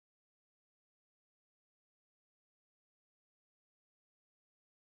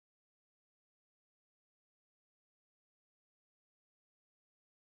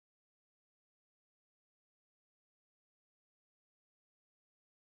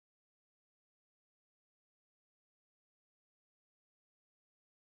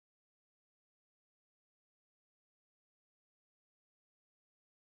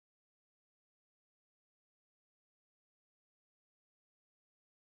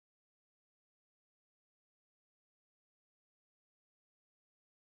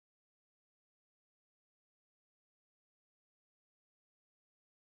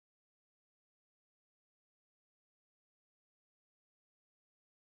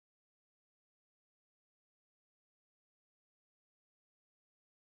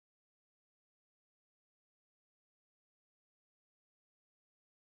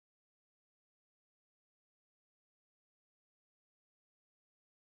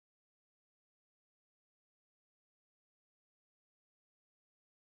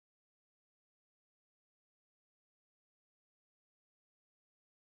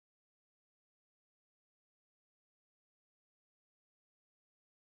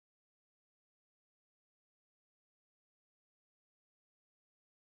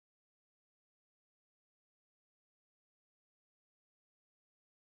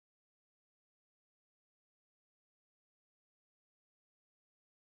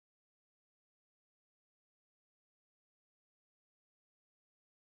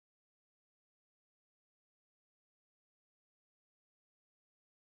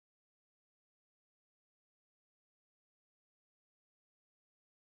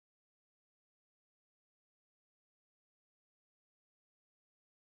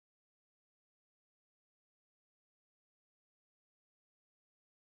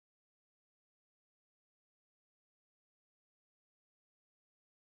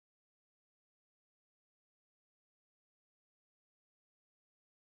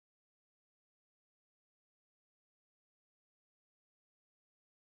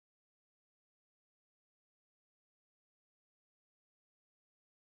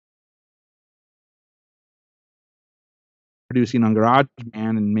 Producing on GarageBand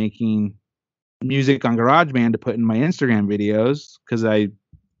and making music on GarageBand to put in my Instagram videos because I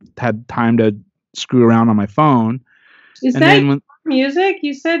had time to screw around on my phone. Is And that then when music?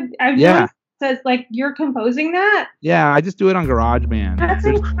 You said I've Yeah. noticed it says like you're composing that? Yeah, I just do it on GarageBand. That's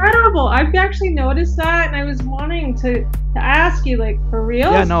incredible. I've actually noticed that and I was wanting to ask you like for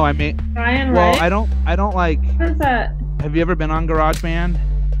real? Yeah, no, I mean, Ryan, well, right? I don't like. What is that? Have you ever been on GarageBand?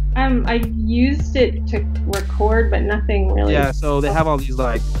 I used it to record, but nothing really. Yeah, so they have all these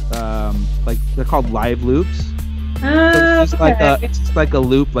like they're called live loops. So Oh, it's just like a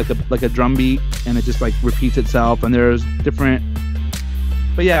loop, like a drum beat, and it just like repeats itself. And there's different.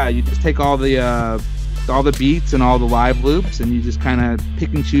 But yeah, you just take all the beats and all the live loops, and you just kind of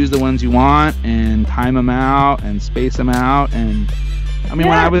pick and choose the ones you want, and time them out, and space them out, and I mean,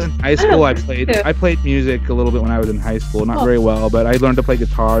 when I was in high school, I too. played music a little bit when I was in high school. Not Cool. very well, but I learned to play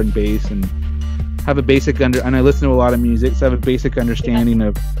guitar and bass and have a basic and I listen to a lot of music, so I have a basic understanding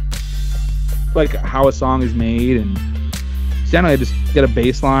of like how a song is made. And generally I just get a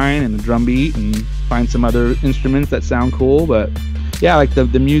bass line and a drum beat and find some other instruments that sound cool. But yeah, like the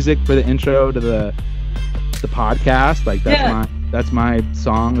music for the intro to the podcast, like that's my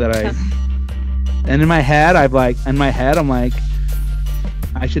song that I. And in my head, I'm like,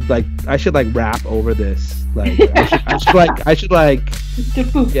 I should rap over this. Like, I should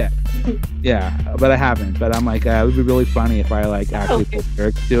yeah. But I haven't. But I'm like, it would be really funny if I like actually put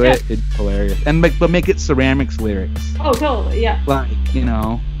lyrics to it. It'd be hilarious. And but make it Ceramics lyrics. Oh, totally. Yeah. Like, you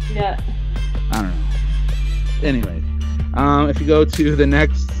know. Yeah. I don't know. Anyway, if you go to the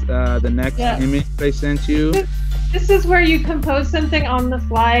next image I sent you. This is where you compose something on the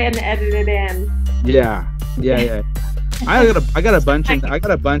fly and edit it in. Yeah. I got a bunch in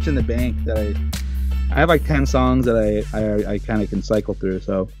the bank that I have like 10 songs that I kind of can cycle through.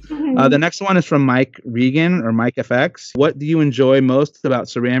 So the next one is from Mike Regan or Mike FX. What do you enjoy most about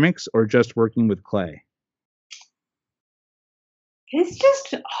ceramics or just working with clay? It's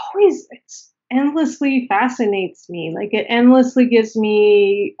just always endlessly fascinates me. Like it endlessly gives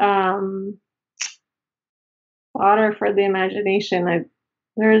me fodder for the imagination.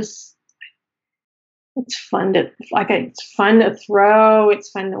 It's fun to throw. It's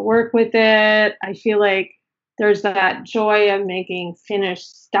fun to work with it. I feel like there's that joy of making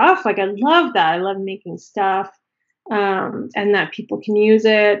finished stuff. Like I love that. I love making stuff, and that people can use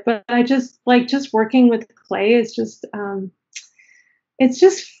it. But I just working with clay is just it's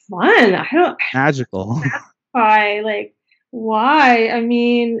just fun. I don't magical. Like why? I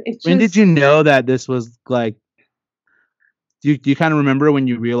mean, when did you know that this was like? Do you kind of remember when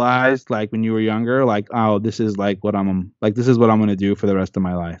you realized, like when you were younger, like, oh, this is what I'm going to do for the rest of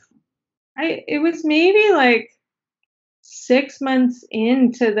my life? It was maybe like 6 months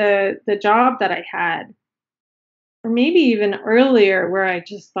into the job that I had, or maybe even earlier, where I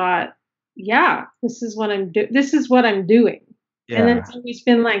just thought, yeah, this is what I'm doing. Yeah. And then it's always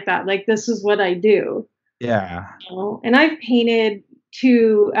been like that. Like, this is what I do. Yeah. You know? And I've painted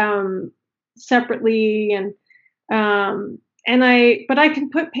too, separately but I can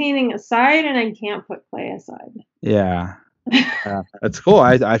put painting aside and I can't put clay aside. Yeah. That's cool.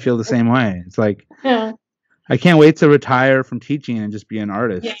 I feel the same way. It's like, I can't wait to retire from teaching and just be an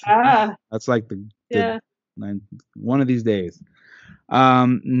artist. Yeah. That's like one of these days.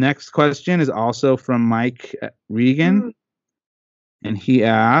 Next question is also from Mike Regan. And he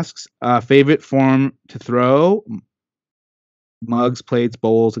asks, favorite form to throw? Mugs, plates,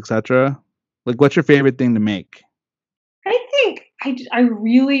 bowls, etc. Like, what's your favorite thing to make? I think I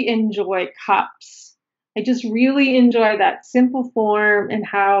really enjoy cups. I just really enjoy that simple form and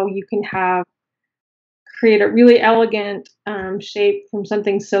how you can create a really elegant shape from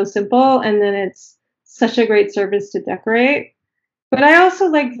something so simple, and then it's such a great service to decorate. But I also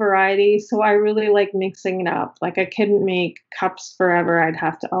like variety, so I really like mixing it up. Like I couldn't make cups forever. I'd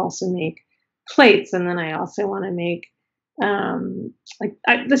have to also make plates, and then I also want to make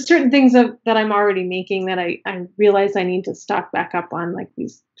there's certain things that I'm already making that I realize I need to stock back up on, like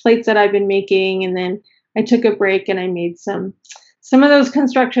these plates that I've been making. And then I took a break and I made some of those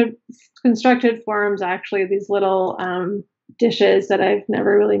constructed forms, actually, these little dishes that I've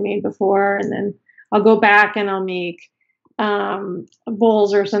never really made before. And then I'll go back and I'll make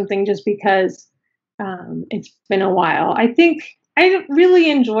bowls or something, just because it's been a while. I think I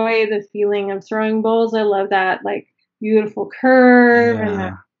really enjoy the feeling of throwing bowls. I love that, like, beautiful curve and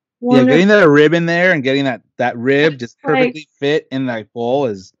that getting that rib in there and getting that rib just perfectly fit in that bowl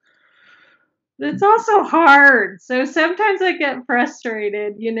is. It's also hard, so sometimes I get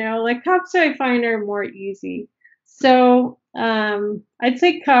frustrated. Like cups I find are more easy. So I'd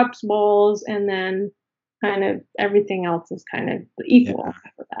say cups, bowls, and then kind of everything else is kind of equal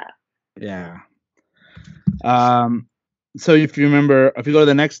for that. Yeah. So if you remember, if you go to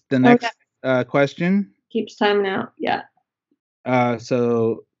the next question. Keeps timing out. Yeah.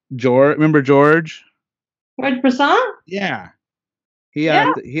 So remember George? George Brisson? Yeah. He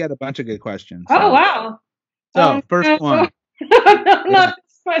had a bunch of good questions. So. Oh wow. So first one. Not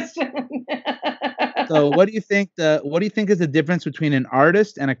this question. So what do you think is the difference between an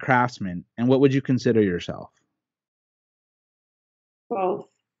artist and a craftsman, and what would you consider yourself? Both.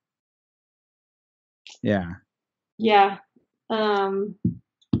 Yeah. Yeah.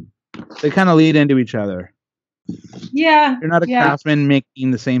 They kind of lead into each other. Yeah. You're not a craftsman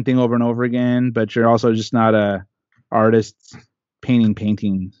making the same thing over and over again, but you're also just not a artist painting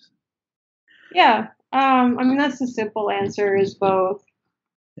paintings. Yeah. I mean, that's the simple answer, is both.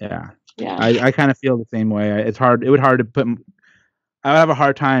 Yeah. Yeah. I kind of feel the same way. It's hard. It would hard to put. I would have a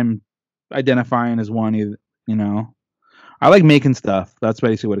hard time identifying as one. You know. I like making stuff. That's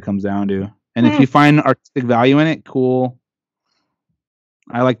basically what it comes down to. And if you find artistic value in it, cool.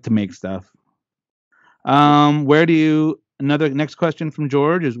 I like to make stuff. Where do you? Another next question from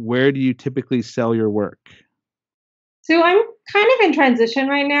George is, where do you typically sell your work? So I'm kind of in transition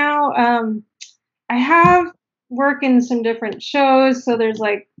right now. I have work in some different shows. So there's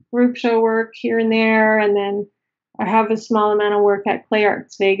like group show work here and there. And then I have a small amount of work at Clay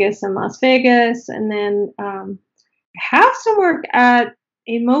Arts Vegas in Las Vegas. And then I have some work at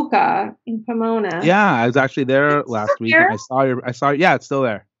Imoca in Pomona. Yeah, I was actually there It's last still week. there? And I saw. Yeah, it's still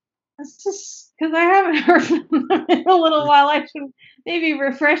there. It's just because I haven't heard from them in a little while. I should maybe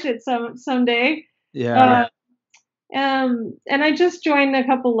refresh it someday. Yeah. And I just joined a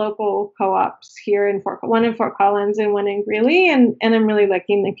couple local co-ops here in one in Fort Collins and one in Greeley, and I'm really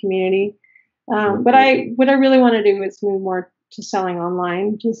liking the community. But what I really want to do is move more to selling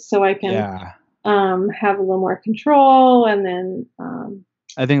online, just so I can have a little more control, and then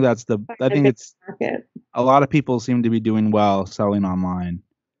I think it's market. A lot of people seem to be doing well selling online.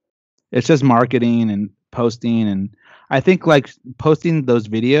 It's just marketing and posting, and I think like posting those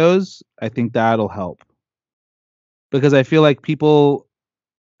videos, I think that'll help. Because I feel like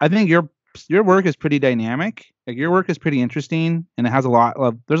I think your work is pretty dynamic. Like your work is pretty interesting, and it has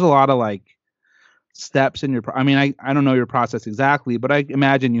there's a lot of like steps in your. I mean, I don't know your process exactly, but I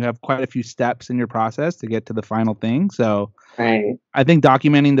imagine you have quite a few steps in your process to get to the final thing. So right. I think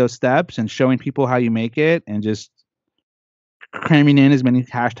documenting those steps and showing people how you make it, and just cramming in as many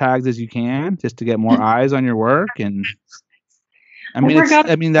hashtags as you can, just to get more eyes on your work. And I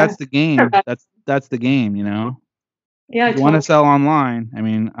mean, that's the game. That's the game, you know. Yeah, if you want to sell online. I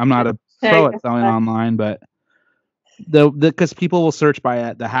mean, I'm not a pro at selling online, but because people will search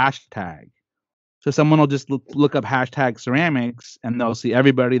by the hashtag. So someone will just look up hashtag ceramics, and they'll see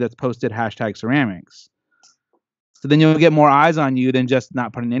everybody that's posted hashtag ceramics. So then you'll get more eyes on you than just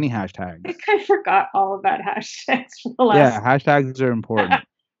not putting any hashtags. I kind of forgot all about hashtags for the last. Yeah, hashtags are important.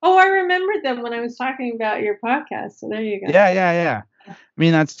 Oh, I remembered them when I was talking about your podcast. So there you go. Yeah. I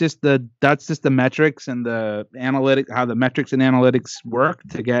mean, that's just the metrics and the how the metrics and analytics work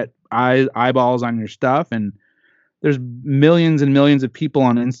to get eyeballs on your stuff. And there's millions and millions of people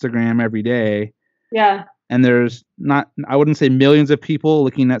on Instagram every day. Yeah. And there's I wouldn't say millions of people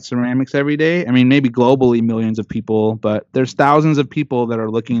looking at ceramics every day. I mean, maybe globally millions of people, but there's thousands of people that are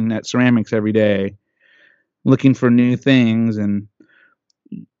looking at ceramics every day, looking for new things. And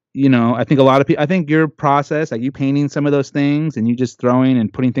you know, I think I think your process, like you painting some of those things and you just throwing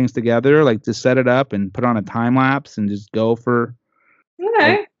and putting things together, like just set it up and put on a time lapse and just go for,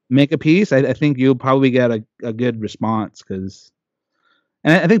 make a piece. I think you'll probably get a good response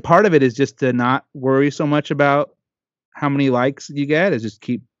and I think part of it is just to not worry so much about how many likes you get, is just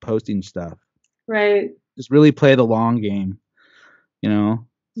keep posting stuff. Right. Just really play the long game, you know,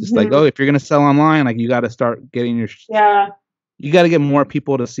 just like, if you're going to sell online, like you got to start getting you got to get more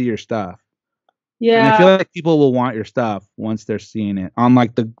people to see your stuff. Yeah. And I feel like people will want your stuff once they're seeing it on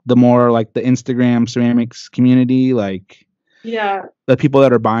like the more like the Instagram ceramics community, like the people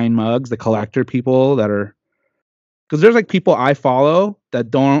that are buying mugs, the collector people that are, because there's like people I follow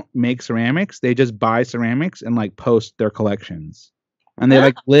that don't make ceramics, they just buy ceramics and like post their collections, and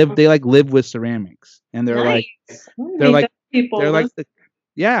they live with ceramics, and they're like that's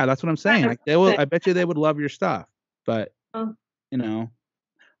what I'm saying. Like I bet you they would love your stuff, but you know,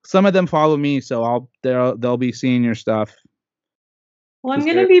 some of them follow me, so they'll be seeing your stuff. Well, I'm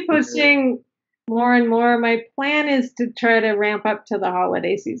going to be posting more and more. My plan is to try to ramp up to the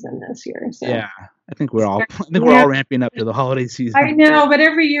holiday season this year. So. Yeah, I think we're all ramping up to the holiday season. I know, but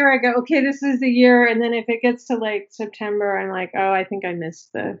every year I go, okay, this is the year, and then if it gets to like September, I'm like, oh, I think I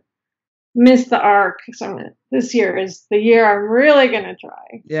missed the arc. So this year is the year I'm really going to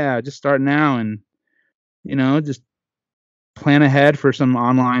try. Yeah, just start now, and you know, just plan ahead for some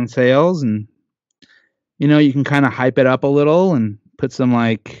online sales, and you know, you can kind of hype it up a little and put some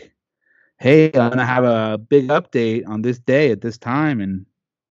like, hey, I'm gonna have a big update on this day at this time. And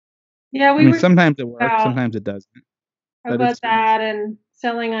yeah, I mean, sometimes it works, sometimes it doesn't. About that, and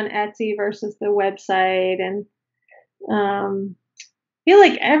selling on Etsy versus the website, and I feel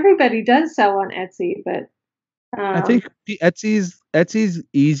like everybody does sell on Etsy, but I think Etsy's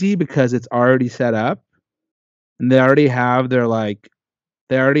easy because it's already set up. And they already have their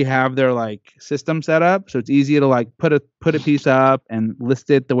system set up, so it's easy to like put a piece up and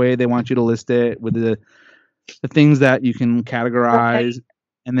list it the way they want you to list it with the things that you can categorize.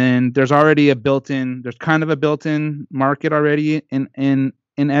 And then there's kind of a built-in market already in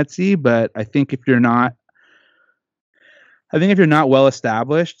in Etsy, but I think if you're not well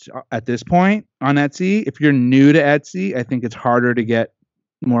established at this point on Etsy, if you're new to Etsy, I think it's harder to get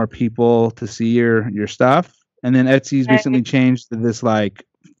more people to see your stuff. And then Etsy's recently changed to this, like,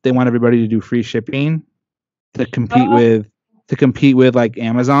 they want everybody to do free shipping to compete with like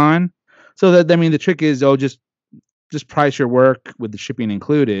Amazon. So that, I mean, the trick is, just price your work with the shipping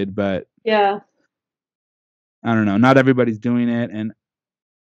included, but yeah, I don't know, not everybody's doing it. And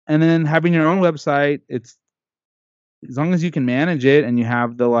then having your own website, it's, as long as you can manage it and you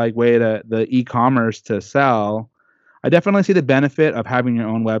have the like way to the e-commerce to sell, I definitely see the benefit of having your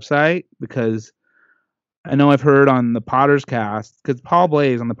own website, because I know I've heard on the Potter's Cast, because Paul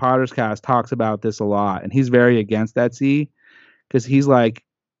Blaze on the Potter's Cast talks about this a lot, and he's very against Etsy, because he's like,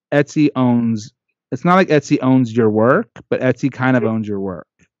 Etsy owns, it's not like Etsy owns your work, but Etsy kind of owns your work.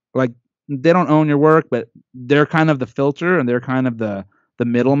 Like, they don't own your work, but they're kind of the filter, and they're kind of the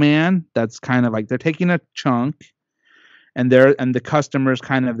middleman. That's kind of like, they're taking a chunk, and the customer's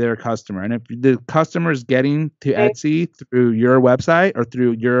kind of their customer. And if the customer's getting to Etsy through your website or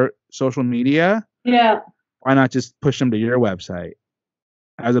through your social media, yeah, why not just push them to your website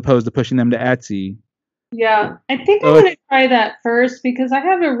as opposed to pushing them to Etsy? yeah. I think I'm gonna try that first, because I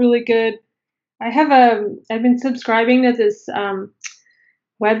have a really good. I've been subscribing to this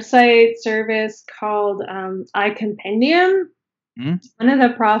website service called iCompendium. Hmm? One of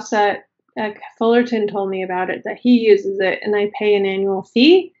the profs at Fullerton told me about it, that he uses it, and I pay an annual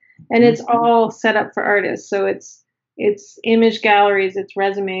fee, and it's all set up for artists. So it's image galleries, it's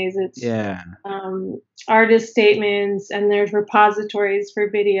resumes, it's artist statements, and there's repositories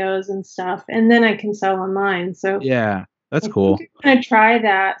for videos and stuff, and then I can sell online. So yeah, that's cool. I'm gonna try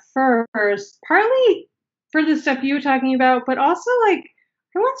that first, partly for the stuff you were talking about, but also, like,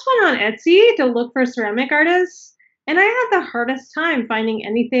 I once went on Etsy to look for ceramic artists, and I had the hardest time finding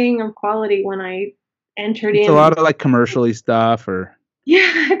anything of quality when I entered in. It's a lot of like commercially stuff, or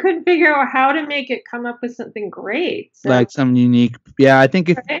yeah, I couldn't figure out how to make it come up with something great. So, like some unique. Yeah, I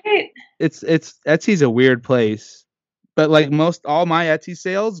think right? it's Etsy's a weird place, but like all my Etsy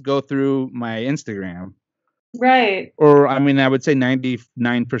sales go through my Instagram. Right. Or I mean, I would say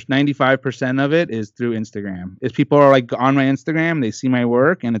 95% of it is through Instagram. If people are like on my Instagram, they see my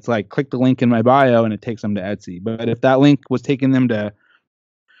work, and it's like, click the link in my bio and it takes them to Etsy. But if that link was taking them to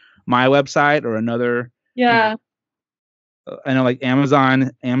my website or another, yeah, I know like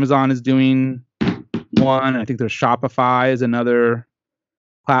Amazon is doing one. I think there's Shopify is another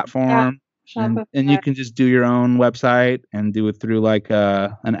platform. Shopify. And you can just do your own website and do it through like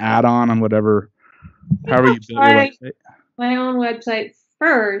an add-on on whatever, however you build your website. My own website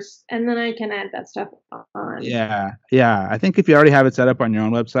first, and then I can add that stuff on. Yeah. I think if you already have it set up on your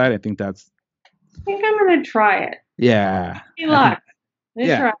own website, I think I'm gonna try it. Yeah. Good luck.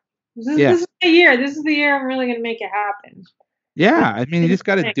 Yeah. This is the year. This is the year I'm really gonna make it happen. Yeah, I mean, you just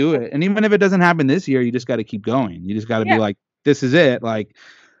got to do it. And even if it doesn't happen this year, you just got to keep going. You just got to be like, this is it. Like,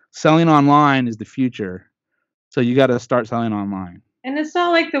 selling online is the future. So you got to start selling online. And it's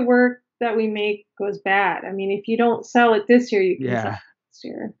not like the work that we make goes bad. I mean, if you don't sell it this year, you can sell it next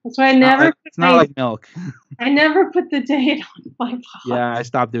year. That's why I never. It's not like milk. I never put the date on my blog. Yeah, I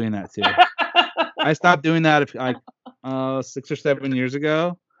stopped doing that too. I stopped doing that like 6 or 7 years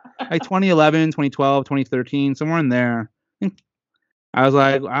ago, like 2011, 2012, 2013, somewhere in there. I was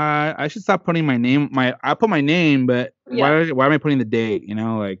like, I should stop putting my name. I put my name, but why am I putting the date? You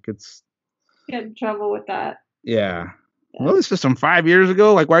know, like, it's get in trouble with that. Yeah. Well, this was from 5 years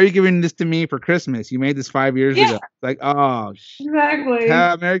ago. Like, why are you giving this to me for Christmas? You made this 5 years ago. Like, oh, exactly.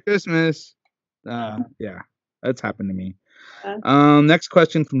 Merry Christmas. Yeah, that's happened to me. Next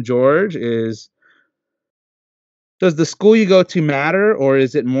question from George is, does the school you go to matter, or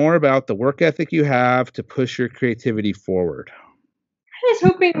is it more about the work ethic you have to push your creativity forward? I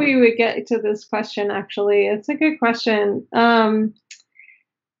was hoping we would get to this question, actually. It's a good question. I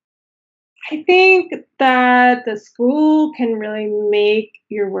think that the school can really make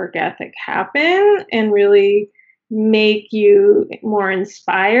your work ethic happen and really make you more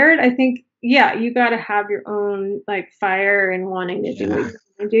inspired. I think, you got to have your own like fire and wanting to do what you want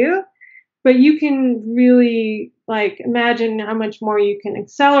to do. But you can really like imagine how much more you can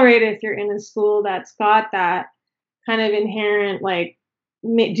accelerate if you're in a school that's got that kind of inherent like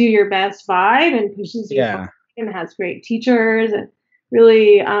do your best vibe and pushes you forward and has great teachers and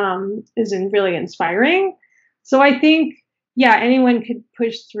really is really inspiring. So I think anyone could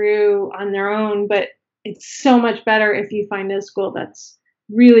push through on their own, but it's so much better if you find a school that's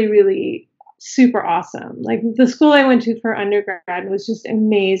really, really super awesome. Like the school I went to for undergrad was just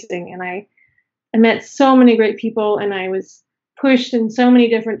amazing, and I met so many great people, and I was pushed in so many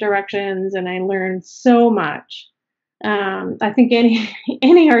different directions, and I learned so much. I think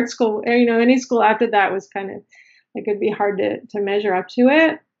any art school, or, any school after that was kind of like it'd be hard to measure up to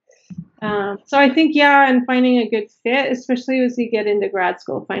it. So I think, yeah, and finding a good fit, especially as you get into grad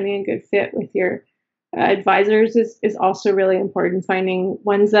school, finding a good fit with your advisors is also really important. Finding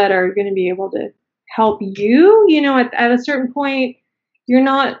ones that are going to be able to help you. At a certain point, you're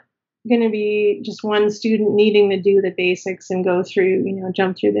not going to be just one student needing to do the basics and go through,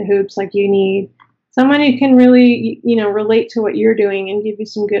 jump through the hoops. Like, you need someone who can really, relate to what you're doing and give you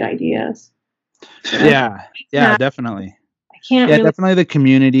some good ideas. Yeah, definitely. I can't. Yeah, really... definitely the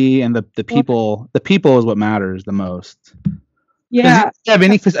community and the people. The people is what matters the most. Yeah.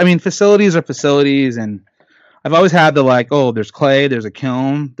 Facilities are facilities, and I've always had the there's clay, there's a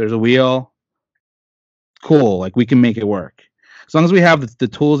kiln, there's a wheel. Cool, like we can make it work as long as we have the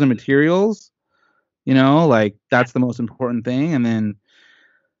tools and materials. That's the most important thing, and then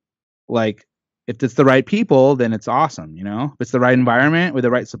if it's the right people, then it's awesome. If it's the right environment with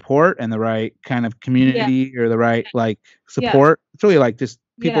the right support and the right kind of community or the right support, it's really just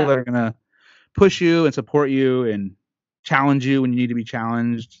people that are gonna push you and support you and challenge you when you need to be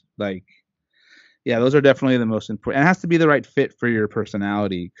challenged. Those are definitely the most important. And it has to be the right fit for your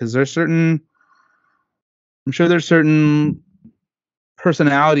personality, because there's certain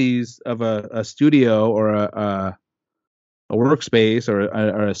personalities of a studio or a workspace or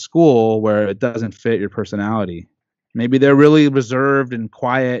a school where it doesn't fit your personality. Maybe they're really reserved and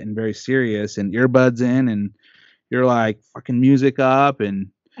quiet and very serious and earbuds in, and you're fucking music up and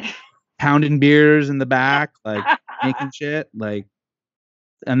pounding beers in the back, making shit,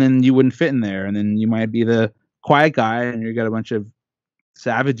 and then you wouldn't fit in there. And then you might be the quiet guy and you got a bunch of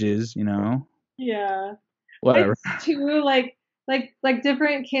savages, Yeah. Whatever. Too, like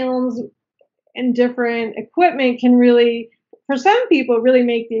different kilns and different equipment can really, for some people, really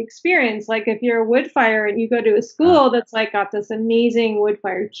make the experience. Like if you're a wood fire and you go to a school that's got this amazing wood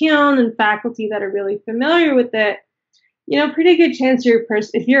fire kiln and faculty that are really familiar with it, pretty good chance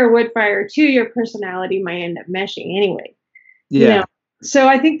if you're a wood fire too, your personality might end up meshing anyway. Yeah. So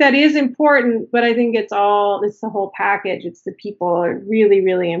I think that is important, but I think it's the whole package. It's the people are really,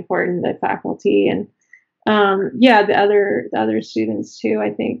 really important, the faculty and the other students too,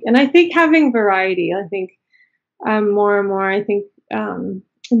 I think. And I think having variety, I think more and more, I think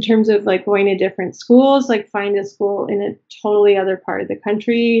in terms of going to different schools, find a school in a totally other part of the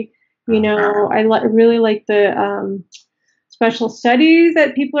country. I really like the special studies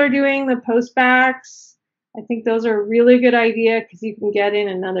that people are doing, the post-bacs. I think those are a really good idea because you can get in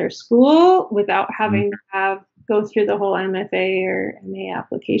another school without having to go through the whole MFA or MA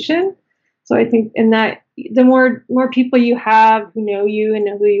application. So I think that the more people you have who know you and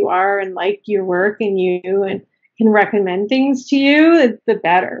know who you are and like your work and you and can recommend things to you, the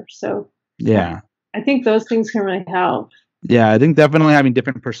better. So yeah, I think those things can really help. Yeah, I think definitely having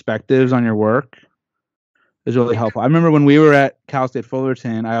different perspectives on your work is really helpful. I remember when we were at Cal State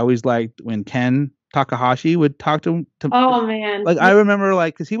Fullerton, I always liked when Ken Takahashi would talk to oh man, I remember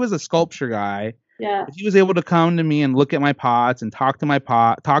because he was a sculpture guy. Yeah, he was able to come to me and look at my pots and talk to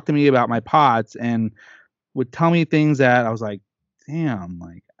me about my pots and would tell me things that I was like, damn,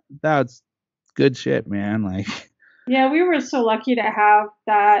 that's good shit, man. Yeah, we were so lucky to have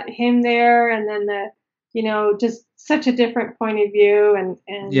him there, and then just such a different point of view, and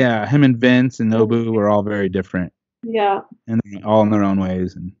yeah, him and Vince and Nobu were all very different. Yeah, and all in their own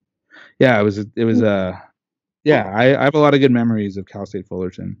ways, and yeah, it was I have a lot of good memories of Cal State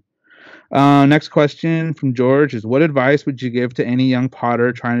Fullerton. Next question from George is, what advice would you give to any young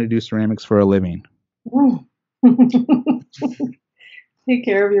potter trying to do ceramics for a living? Take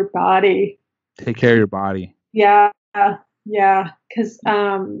care of your body. Take care of your body. Yeah, because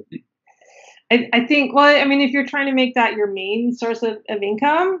I think, if you're trying to make that your main source of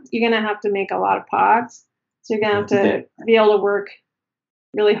income, you're going to have to make a lot of pots. So you're going to have to be able to work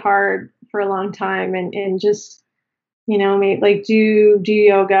really hard for a long time and just, do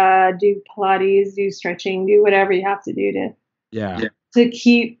yoga, do Pilates, do stretching, do whatever you have to do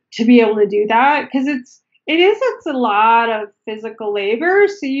to be able to do that. Because it's a lot of physical labor.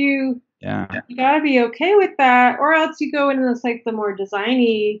 So you got to be okay with that, or else you go into this the more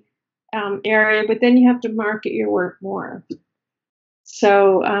designy area, but then you have to market your work more.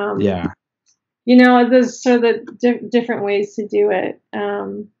 So there's sort of the different ways to do it.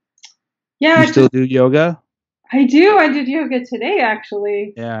 You still do yoga? I do. I did yoga today,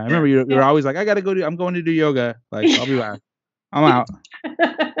 actually. Yeah, I remember you were always like, I'm going to do yoga. I'll be back. I'm out.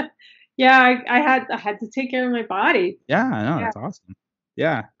 Yeah, I had to take care of my body. Yeah, I know. That's awesome.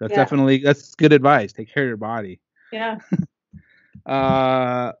 Yeah, that's good advice. Take care of your body. Yeah.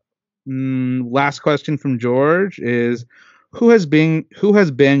 Last question from George is, who has been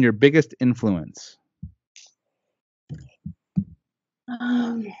your biggest influence?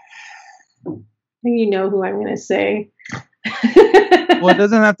 I think you know who I'm going to say. Well, it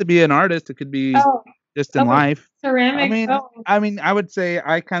doesn't have to be an artist. It could be Oh, just in life. ceramic. I mean, I would say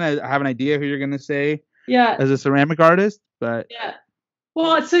I kind of have an idea who you're gonna say Yeah, as a ceramic artist, but yeah.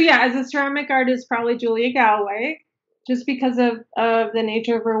 Well, so yeah, as a ceramic artist, probably Julia Galway, just because of the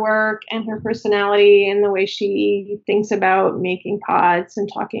nature of her work and her personality and the way she thinks about making pods and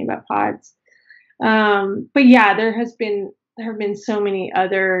talking about pods. But yeah, there have been so many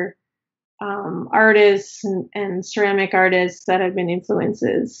other artists and ceramic artists that have been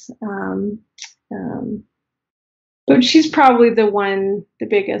influences. Um, but she's probably the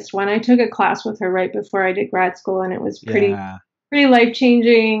biggest one. I took a class with her right before I did grad school, and it was yeah, pretty life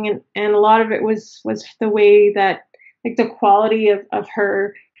changing. And a lot of it was the way that, like, the quality of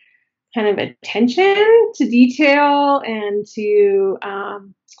her kind of attention to detail and to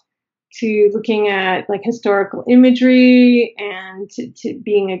looking at like historical imagery and to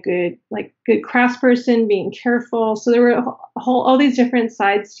being a good craftsperson, being careful. So there were all these different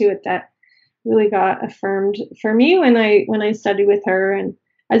sides to it that really got affirmed for me when I studied with her. And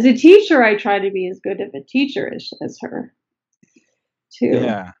as a teacher, I try to be as good of a teacher as her too.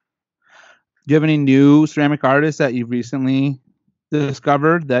 yeah. Do you have any new ceramic artists that you've recently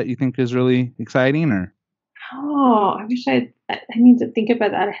discovered that you think is really exciting, or Oh, I need to think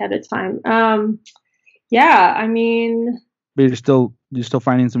about that ahead of time. Yeah, I mean, but you're still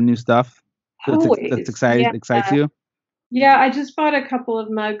finding some new stuff that's always. Yeah. excites you? Yeah, I just bought a couple of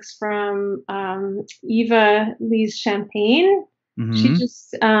mugs from Eva Lee's Champagne.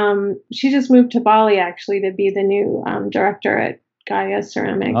 Mm-hmm. She just moved to Bali actually to be the new director at Gaia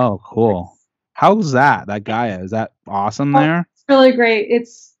Ceramic. Oh, cool. How's that Gaia? Is that awesome Oh, there? it's really great.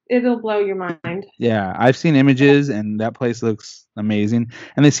 It'll blow your mind. Yeah, I've seen images and that place looks amazing.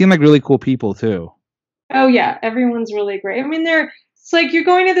 And they seem like really cool people too. Oh yeah, everyone's really great. I mean, it's like you're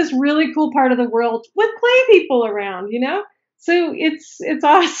going to this really cool part of the world with clay people around, you know? So it's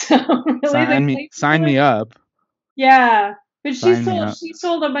awesome. Really, the clay Sign people are, me up. yeah. But Sign me up. she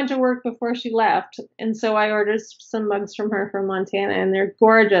sold a bunch of work before she left, and so I ordered some mugs from her from Montana, and they're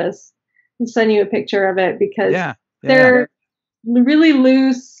gorgeous. I'll send you a picture of it because Yeah. they're really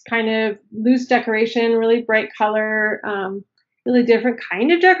loose decoration, really bright color, really different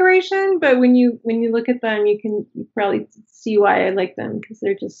kind of decoration. But when you look at them, you probably see why I like them because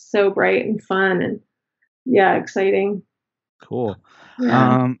they're just so bright and fun and yeah, exciting. Cool.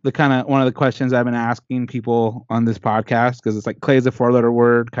 Yeah. The kind of one of the questions I've been asking people on this podcast, because it's like clay is a 4-letter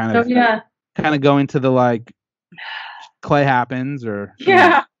word, Oh yeah. kind of going to the like clay happens, or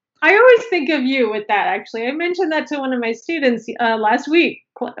Yeah. I always think of you with that, actually. I mentioned that to one of my students last week.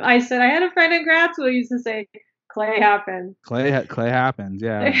 I said I had a friend in grad school who used to say, clay happens. clay happens.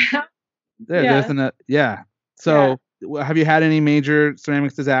 Yeah. Yeah. Yeah. Yeah. So, have you had any major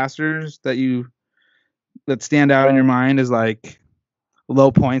ceramics disasters that stand out in your mind as like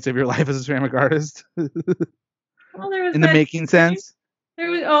low points of your life as a ceramic artist? Well, there was In the that making sense?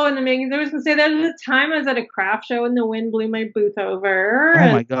 in the making. There was gonna say there was a time I was at a craft show and the wind blew my booth over. Oh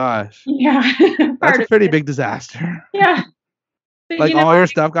And my gosh. yeah, That's part a of pretty it. big disaster. Yeah, but Like all your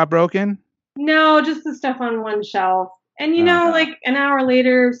stuff got broken? no, just the stuff on one shelf. And Oh. like an hour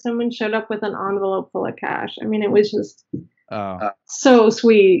later, someone showed up with an envelope full of cash. I mean, it was just Oh. so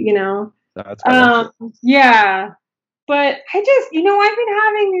sweet, you know. That's cool. Yeah, but I've been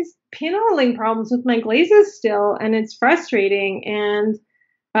having these pinholing problems with my glazes still, and it's frustrating. And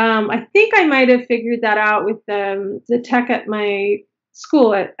I think I might have figured that out with the tech at my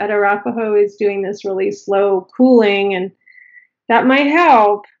school at Arapahoe is doing this really slow cooling, and that might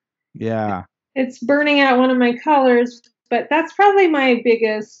help. Yeah. It's burning out one of my colors, but that's probably my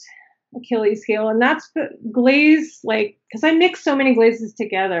biggest Achilles heel, and that's the glaze, like, because I mix so many glazes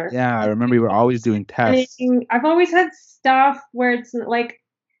together. Yeah, I remember you were always doing tests. I've always had stuff where it's like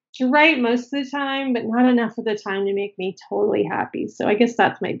to write most of the time, but not enough of the time to make me totally happy. So I guess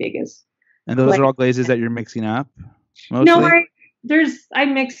that's my biggest. And those are all glazes that you're mixing up mostly? No, I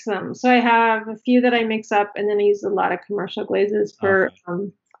mix them. So I have a few that I mix up, and then I use a lot of commercial glazes for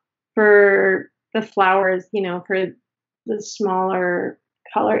the flowers, for the smaller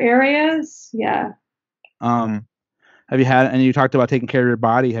color areas. Yeah. Have you had, and you talked about taking care of your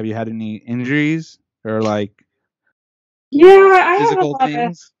body, have you had any injuries or like Yeah, I have a physical lot of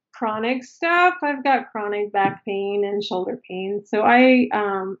things? chronic stuff. I've got chronic back pain and shoulder pain. So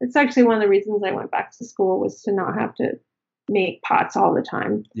it's actually one of the reasons I went back to school was to not have to make pots all the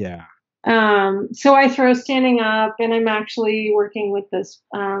time. Yeah. So I throw standing up, and I'm actually working with this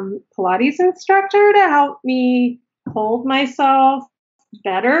Pilates instructor to help me hold myself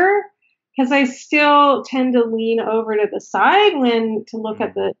better because I still tend to lean over to the side when to look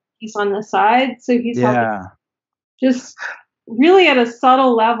at the piece on the side. So he's helping just really at a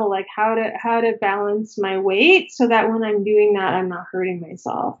subtle level, like how to balance my weight so that when I'm doing that, I'm not hurting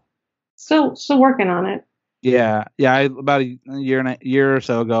myself. Still working on it. Yeah. About a year or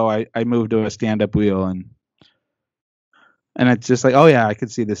so ago, I moved to a stand-up wheel, and it's just like, oh yeah, I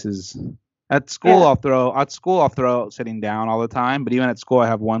could see this is at school. Yeah. I'll throw sitting down all the time, but even at school, I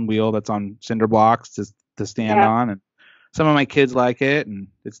have one wheel that's on cinder blocks to stand on, and some of my kids like it, and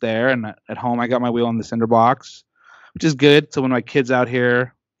it's there. And at home, I got my wheel on the cinder blocks, which is good. So when my kid's out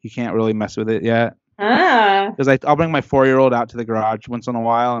here, he can't really mess with it yet. Because I'll bring my 4-year-old out to the garage once in a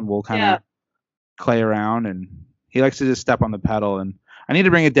while, and we'll kind of play around, and he likes to just step on the pedal, and I need to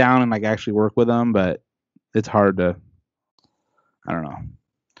bring it down and like actually work with him, but it's hard to, I don't know.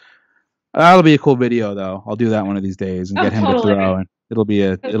 That'll be a cool video though. I'll do that one of these days and get him to throw, and it'll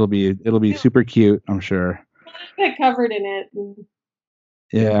be super cute, I'm sure. Get covered in it.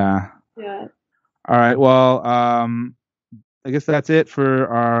 Yeah. Yeah. All right. Well, I guess that's it for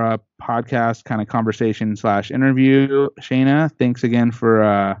our podcast kind of conversation / interview. Shayna, thanks again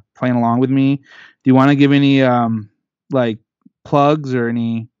for playing along with me. Do you want to give any like plugs or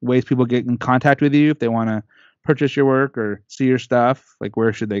any ways people get in contact with you if they want to purchase your work or see your stuff? Like,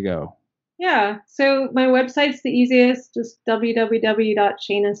 where should they go? Yeah. So my website's the easiest, just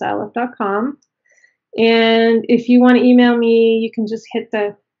www.shaynasalif.com. And if you want to email me, you can just hit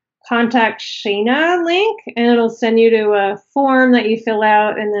the Contact Shayna link, and it'll send you to a form that you fill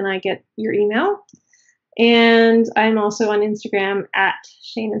out, and then I get your email. And I'm also on Instagram at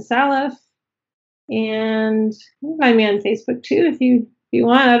Shayna Salif, and you can find me on Facebook too if you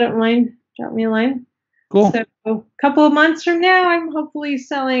want. I don't mind. Drop me a line. Cool. So a couple of months from now, I'm hopefully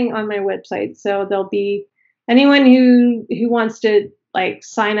selling on my website. So there'll be anyone who wants to like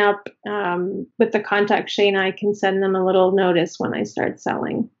sign up with the Contact Shayna, I can send them a little notice when I start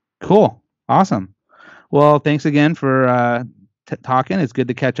selling. Cool. Awesome. Well, thanks again for talking. It's good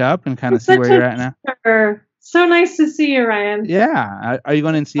to catch up and kind of see where you're at now. So nice to see you, Ryan. Yeah. Are you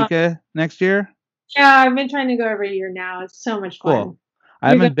going to NCECA next year? Yeah, I've been trying to go every year now. It's so much fun. Cool. I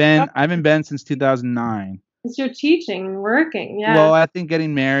haven't been since 2009. It's your teaching and working. Yeah. Well, I think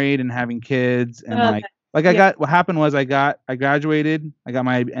getting married and having kids and what happened was I graduated, I got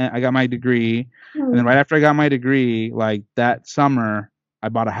my degree, and then right after I got my degree, like that summer, I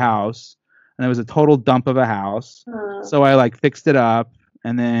bought a house, and it was a total dump of a house. So I like fixed it up,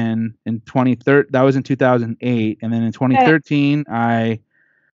 and then in 2013, that was in 2008, and then in 2013 I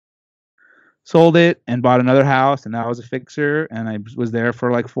sold it and bought another house, and that was a fixer, and I was there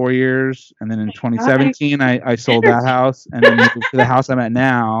for like 4 years, and then in 2017 I sold that house, and then moved to the house I'm at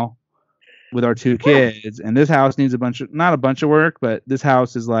now with our 2 kids. And this house needs not a bunch of work, but this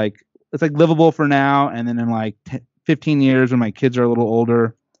house is like, it's like livable for now, and then in like 15 years when my kids are a little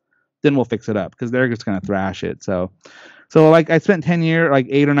older, then we'll fix it up because they're just gonna thrash it. So like I spent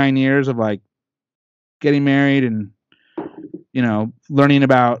 8 or 9 years of like getting married and learning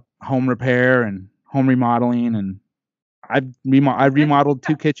about home repair and home remodeling, and I've remodeled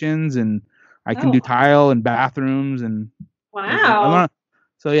 2 kitchens, and I can do tile and bathrooms, and wow.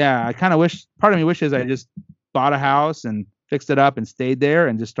 So yeah, I kind of part of me wishes I just bought a house and fixed it up and stayed there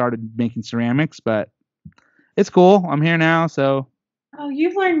and just started making ceramics, but it's cool. I'm here now, so. Oh,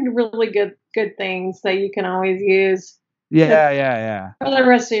 you've learned really good things that you can always use. Yeah. For the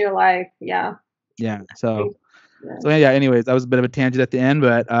rest of your life, yeah. Yeah. So yeah. Anyways, that was a bit of a tangent at the end,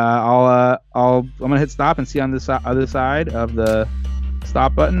 but I'm gonna hit stop and see on the other side of the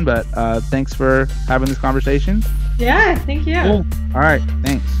stop button. But thanks for having this conversation. Yeah. Thank you. Cool. All right.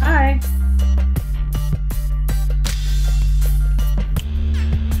 Thanks. Bye.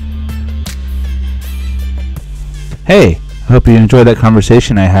 Hey, I hope you enjoyed that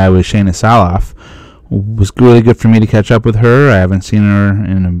conversation I had with Shayna Salif. It was really good for me to catch up with her. I haven't seen her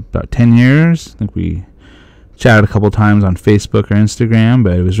in about 10 years. I think we chatted a couple times on Facebook or Instagram,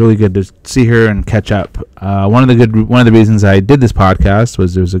 but it was really good to see her and catch up. One of the reasons I did this podcast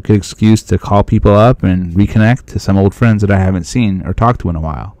was there was a good excuse to call people up and reconnect to some old friends that I haven't seen or talked to in a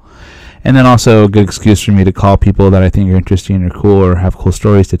while. And then also a good excuse for me to call people that I think are interesting or cool or have cool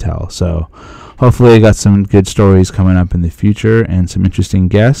stories to tell. So hopefully I got some good stories coming up in the future and some interesting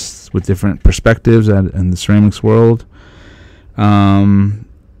guests with different perspectives in the ceramics world.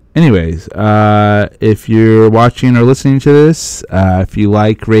 Anyways, if you're watching or listening to this, if you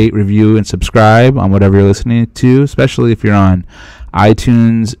like, rate, review, and subscribe on whatever you're listening to, especially if you're on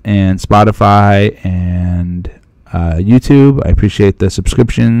iTunes and Spotify and YouTube. I appreciate the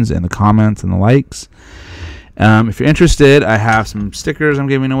subscriptions and the comments and the likes. If you're interested, I have some stickers I'm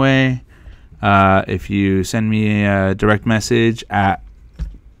giving away. If you send me a direct message at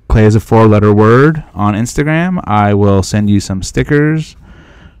Clay is a 4-letter word on Instagram, I will send you some stickers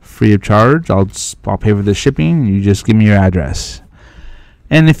free of charge. I'll pay for the shipping. You just give me your address.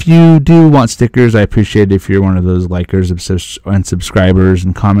 And if you do want stickers, I appreciate it if you're one of those likers and subscribers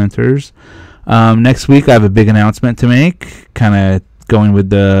and commenters. Next week, I have a big announcement to make, kind of going with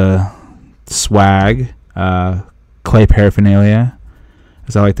the swag, clay paraphernalia,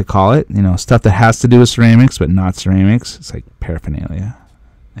 as I like to call it. You know, stuff that has to do with ceramics, but not ceramics. It's like paraphernalia,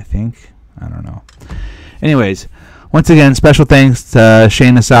 I think. I don't know. Anyways, once again, special thanks to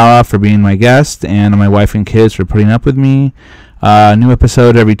Shayna Sala for being my guest and my wife and kids for putting up with me. New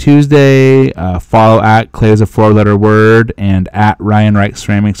episode every Tuesday. Follow at Clay is a 4-letter word and at Ryan Reich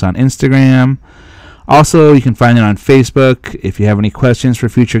Ceramics on Instagram. Also, you can find it on Facebook. If you have any questions for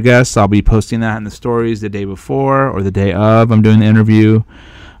future guests, I'll be posting that in the stories the day before or the day of I'm doing the interview.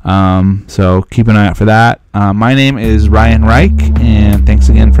 So keep an eye out for that. My name is Ryan Reich, and thanks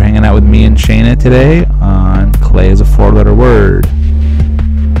again for hanging out with me and Shayna today on Clay is a 4-letter word.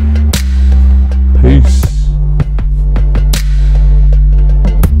 Peace.